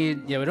don't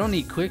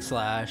need quick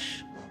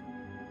slash.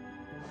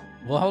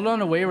 We'll hold on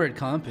to Wayward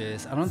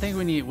Compass. I don't think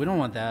we don't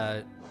want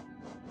that.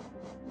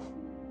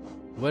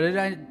 What did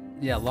I,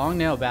 yeah, long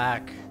nail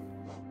back.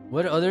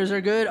 What others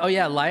are good? Oh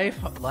yeah,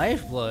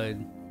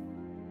 lifeblood.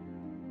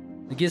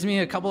 It gives me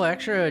a couple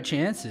extra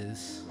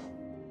chances.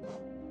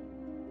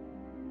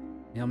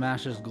 Nail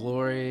Master's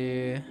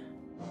Glory.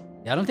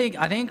 Yeah,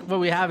 I think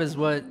what we have is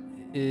what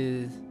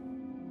is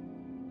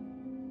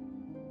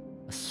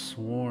a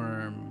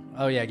swarm.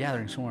 Oh yeah,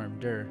 Gathering Swarm.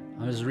 Dur.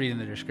 I was reading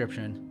the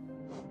description.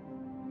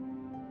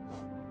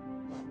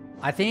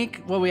 I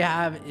think what we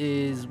have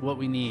is what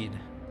we need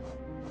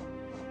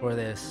for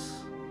this.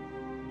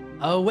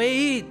 Oh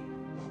wait.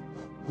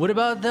 What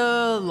about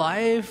the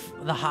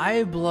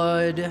high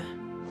blood?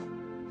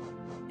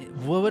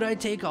 What would I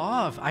take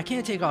off? I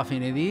can't take off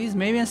any of these.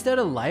 Maybe instead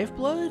of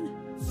Lifeblood?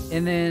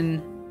 And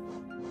then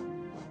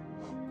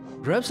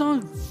Grub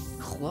Song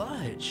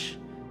Clutch.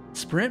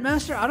 Sprint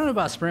Master? I don't know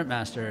about Sprint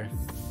Master.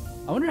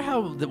 I wonder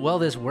how well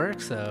this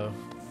works though.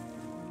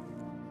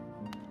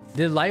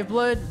 Did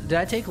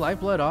I take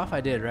Lifeblood off?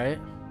 I did, right?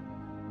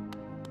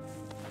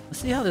 Let's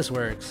see how this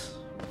works.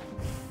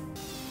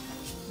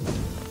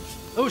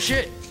 Oh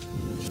shit!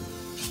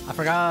 I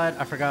forgot.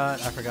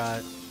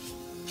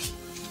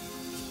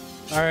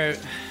 Alright.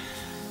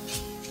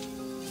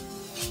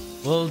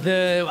 Well,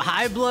 the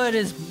high blood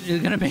is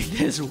gonna make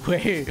this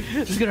way.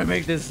 It's gonna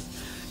make this.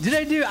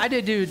 I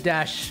did do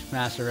dash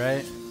master,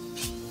 right?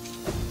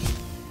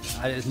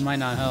 It might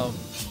not help.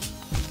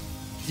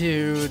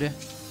 Dude.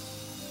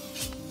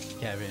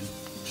 Kevin.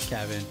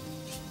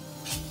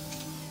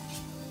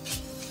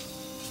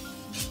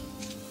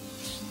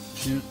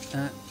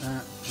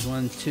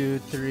 1, 2,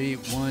 3,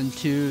 1,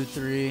 2,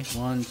 3,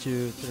 1,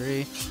 2,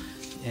 3,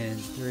 and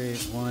 3,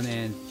 1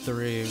 and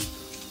 3.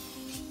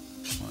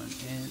 1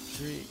 and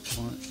 3,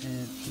 1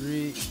 and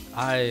 3.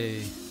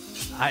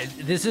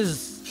 This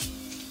is,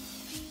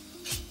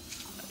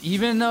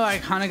 even though I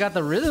kind of got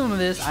the rhythm of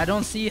this, I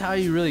don't see how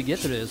you really get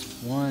through this.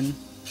 1.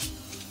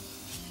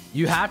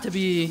 You have to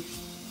be.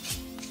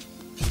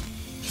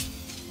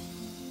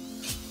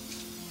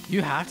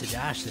 You have to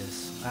dash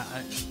this.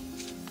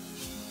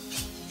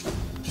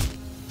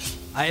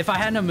 If I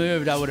hadn't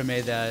moved, I would have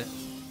made that.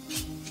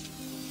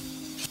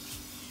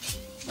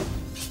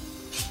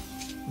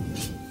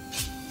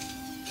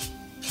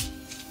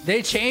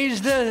 They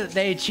changed the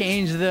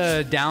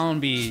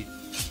downbeat.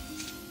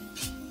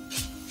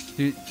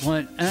 Dude,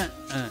 1.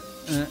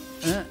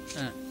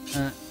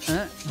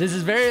 This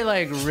is very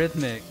like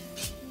rhythmic.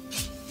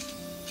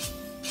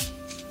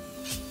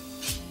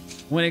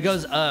 When it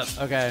goes up,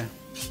 okay.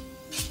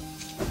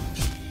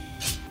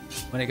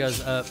 When it goes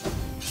up,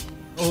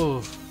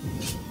 oh.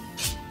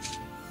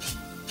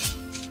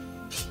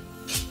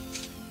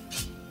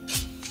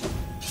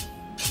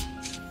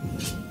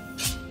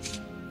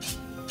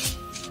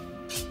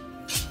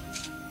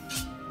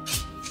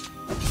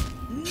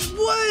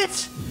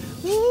 What?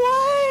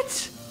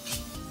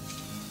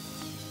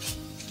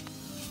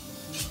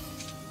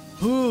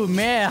 Ooh,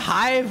 man,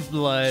 high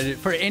blood.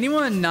 For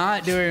anyone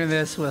not doing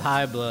this with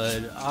high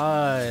blood,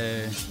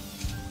 I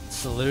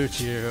salute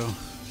you.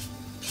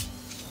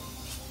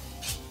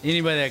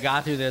 Anybody that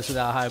got through this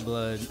without high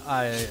blood,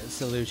 I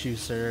salute you,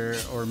 sir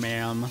or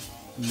ma'am,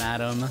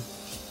 madam.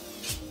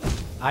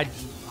 I'm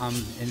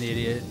an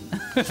idiot.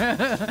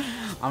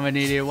 I'm an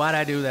idiot. Why'd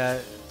I do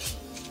that?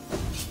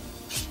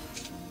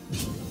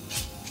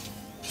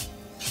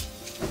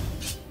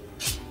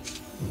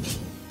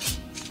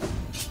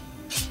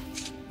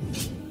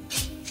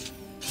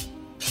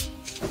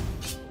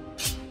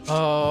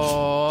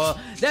 Oh,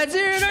 that's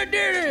it! I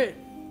did it!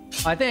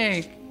 I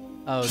think.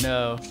 Oh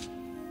no.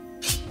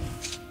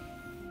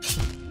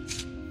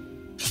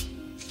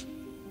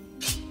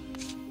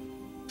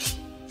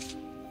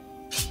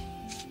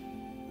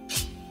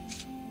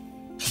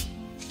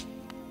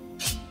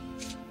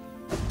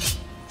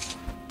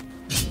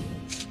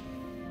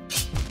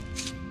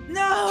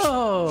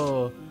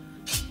 No!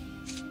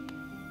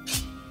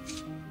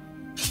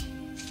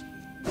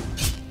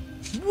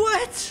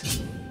 What?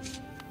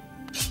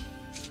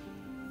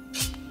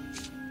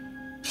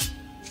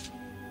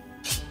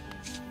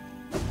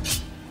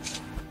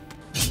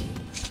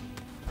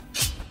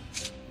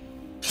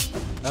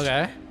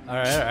 Okay. All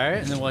right.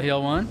 And then we'll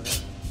heal 1.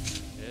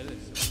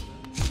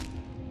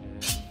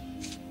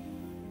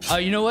 Oh,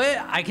 you know what?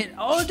 I can.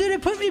 Oh, did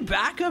it put me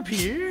back up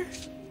here?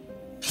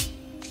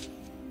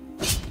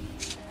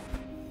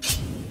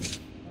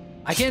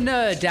 I can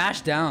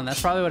dash down.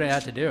 That's probably what I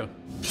have to do.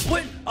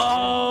 What?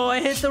 Oh, I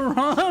hit the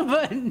wrong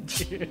button,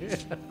 dude.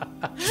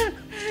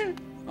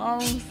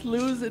 I'm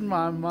losing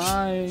my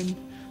mind.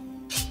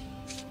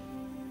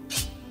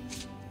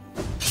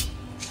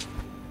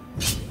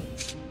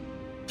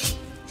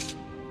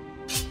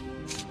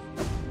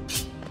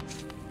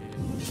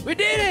 We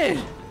did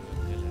it!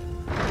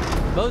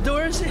 Both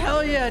doors?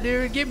 Hell yeah,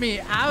 dude. Get me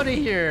out of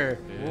here.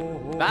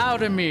 Bow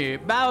to me.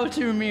 Bow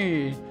to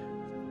me.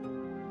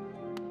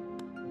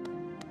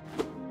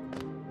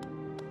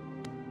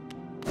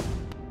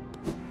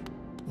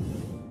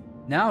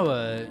 Now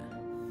what?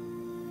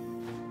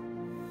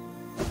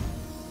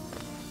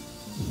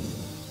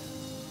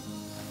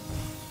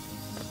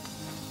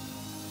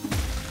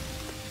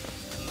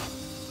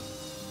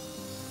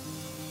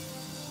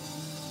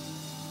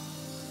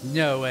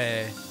 No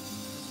way.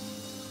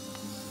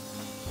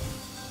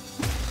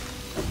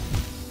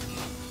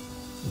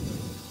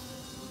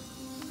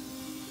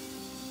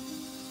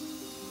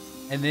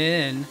 And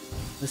then,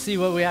 let's see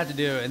what we have to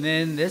do. And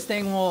then this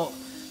thing will...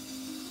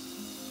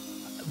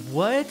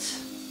 What?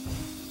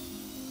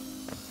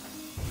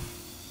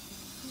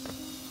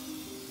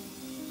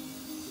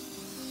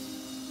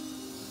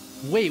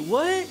 Wait,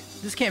 what?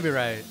 This can't be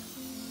right.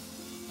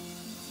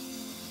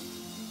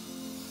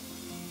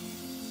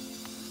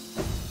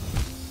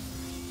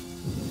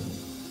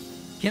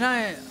 Can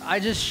I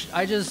just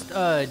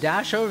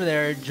dash over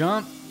there,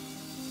 jump.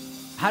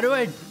 How do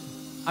I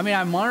mean,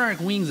 I monarch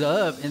wings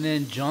up and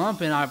then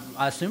jump, and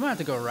I assume I have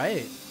to go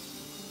right.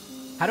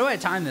 How do I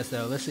time this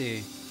though? Let's see.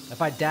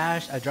 If I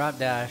dash, I drop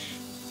dash.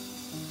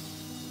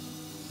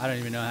 I don't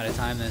even know how to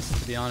time this,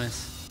 to be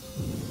honest.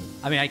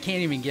 I mean, I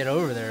can't even get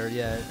over there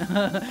yet.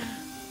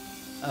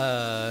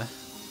 Alright,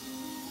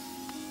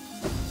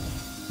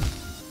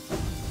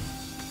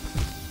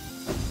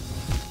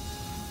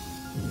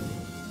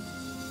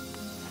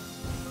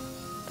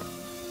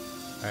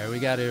 we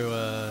got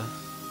to,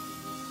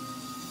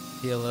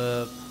 Heal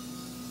up.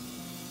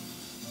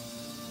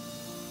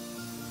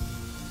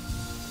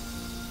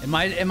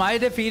 Am I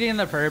defeating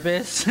the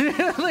purpose?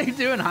 Like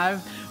doing high,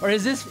 or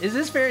is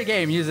this fair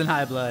game using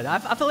high blood? I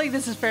feel like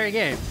this is fair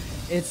game.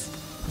 It's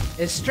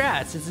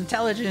strats. It's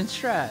intelligent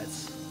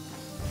strats.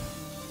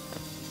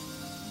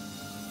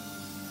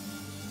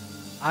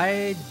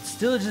 I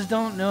still just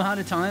don't know how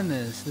to time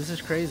this. This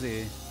is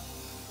crazy.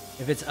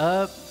 If it's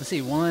up, let's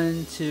see.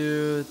 1,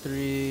 2,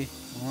 3.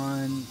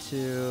 1,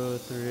 2,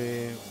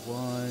 3.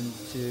 1,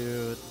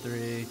 2,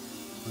 3.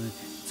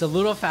 It's a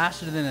little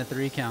faster than a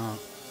 3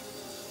 count.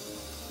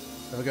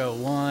 So we go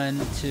 1,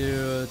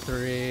 2,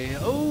 3.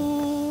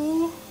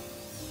 Oh!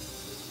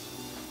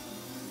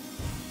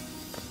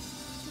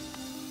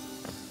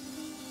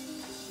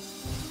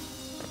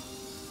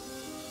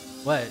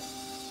 What?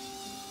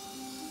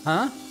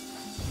 Huh?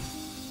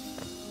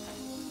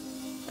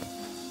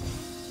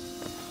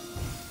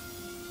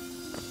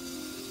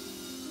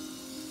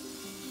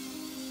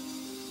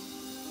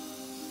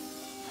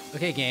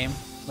 Okay, game.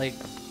 Like,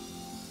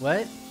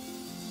 what?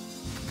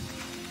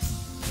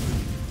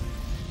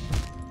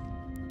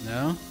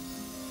 No?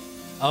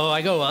 Oh,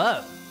 I go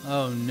up.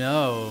 Oh,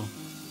 no.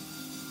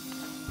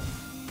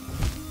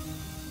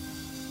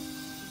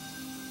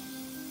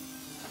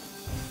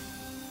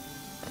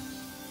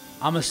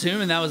 I'm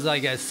assuming that was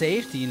like a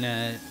safety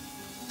net.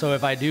 So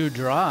if I do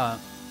drop.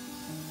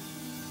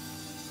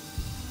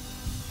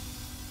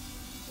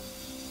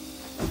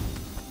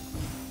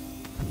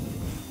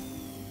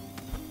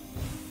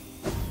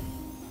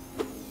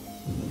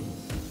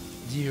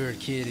 You're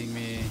kidding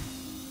me.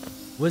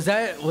 Was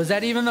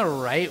that even the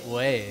right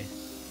way?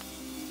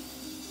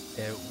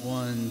 Okay,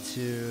 1,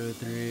 2,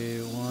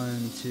 3,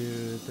 1,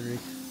 2, 3.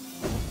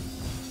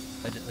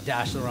 I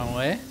dashed the wrong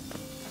way.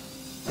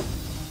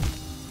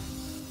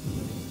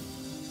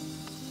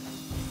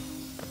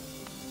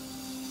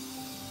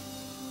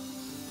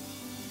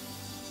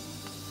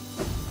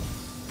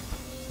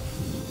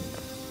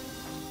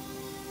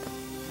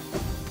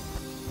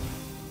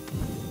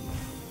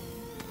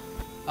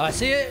 Oh, I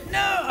see it?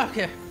 No!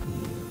 Okay.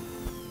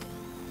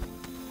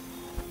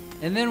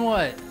 And then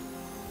what?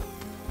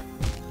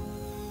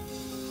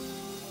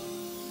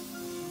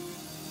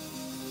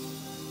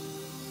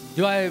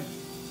 Do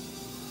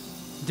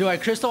I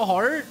crystal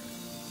heart?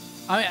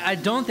 I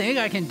don't think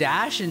I can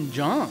dash and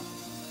jump.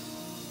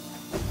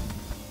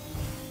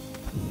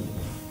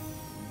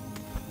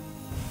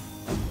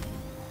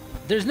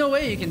 There's no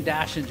way you can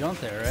dash and jump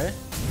there, right?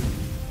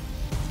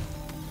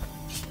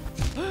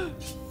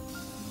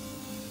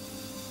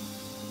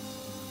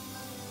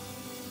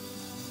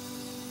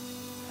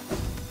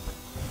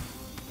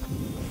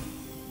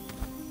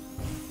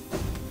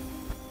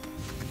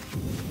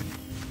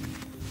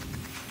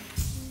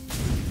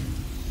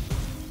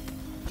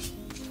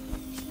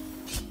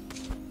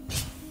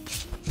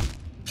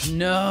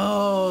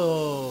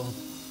 No,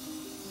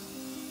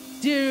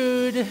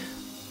 dude.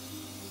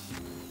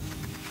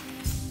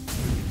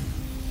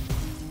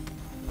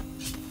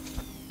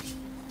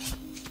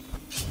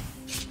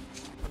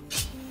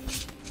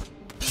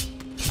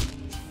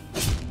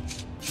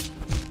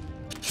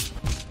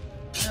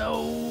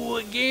 No,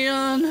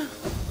 again.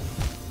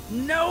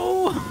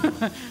 No.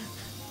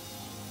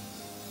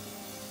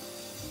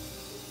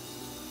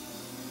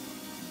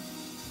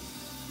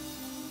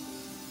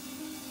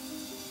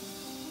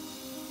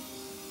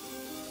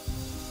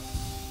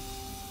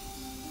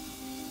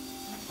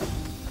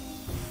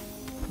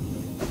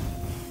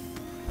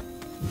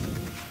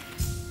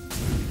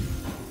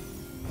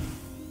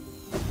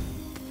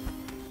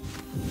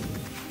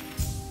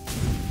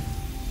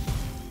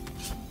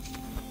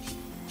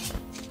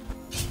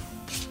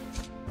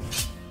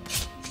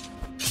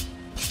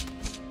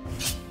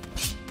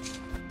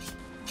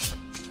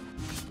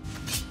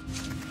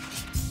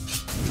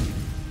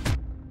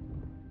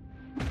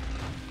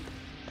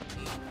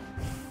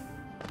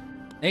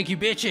 Thank you,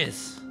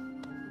 bitches.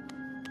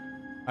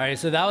 All right,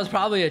 so that was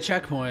probably a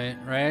checkpoint,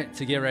 right?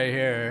 To get right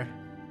here.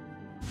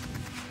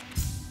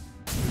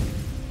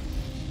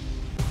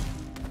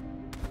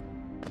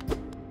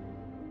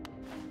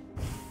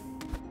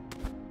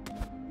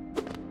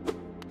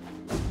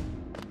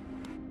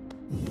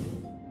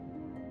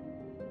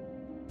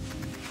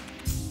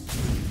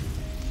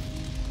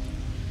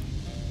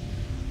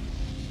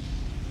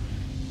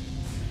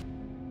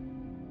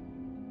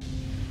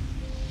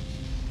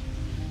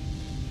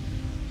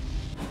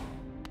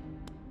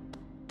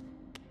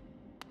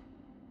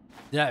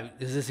 Yeah,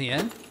 is this the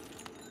end?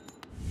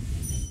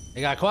 It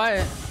got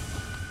quiet.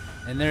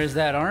 And there's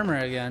that armor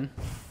again.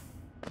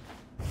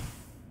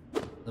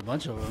 A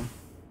bunch of them.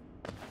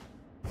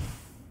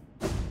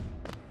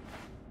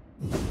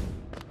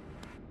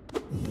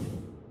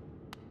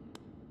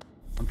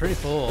 I'm pretty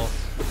full.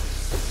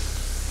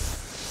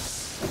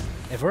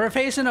 If we're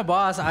facing a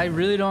boss, I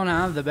really don't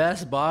have the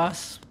best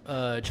boss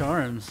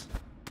charms.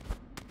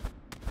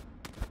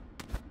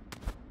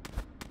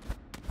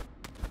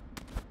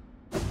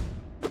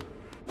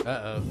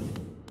 Uh-oh.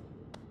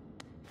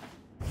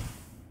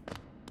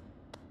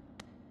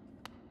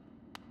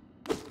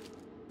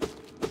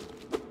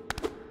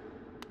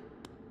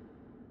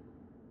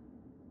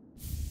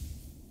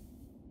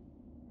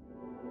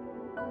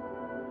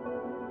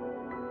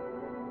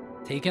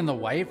 Taking the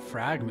white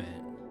fragment.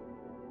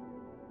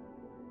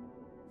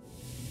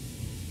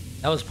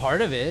 That was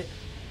part of it.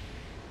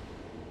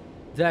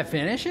 Did I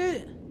finish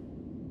it?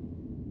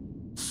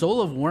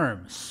 Soul of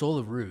worm, soul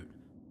of root,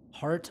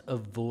 heart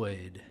of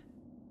void.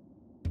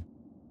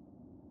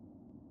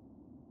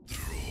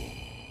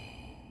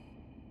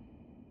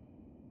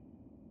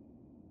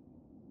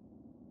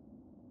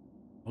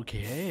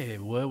 Okay,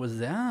 what was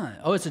that?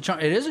 Oh, it's a charm.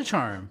 It is a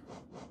charm.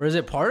 Or is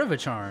it part of a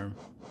charm?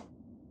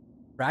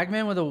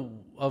 Fragment with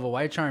of a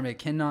white charm, it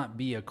cannot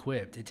be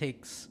equipped. It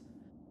takes...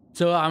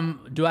 So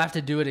do I have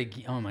to do it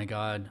again? Oh my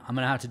god. I'm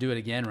gonna have to do it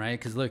again, right?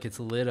 Because look, it's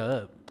lit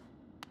up.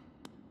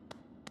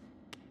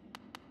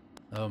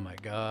 Oh my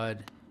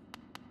god.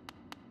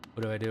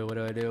 What do I do? What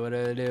do I do? What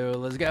do I do?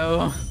 Let's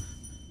go.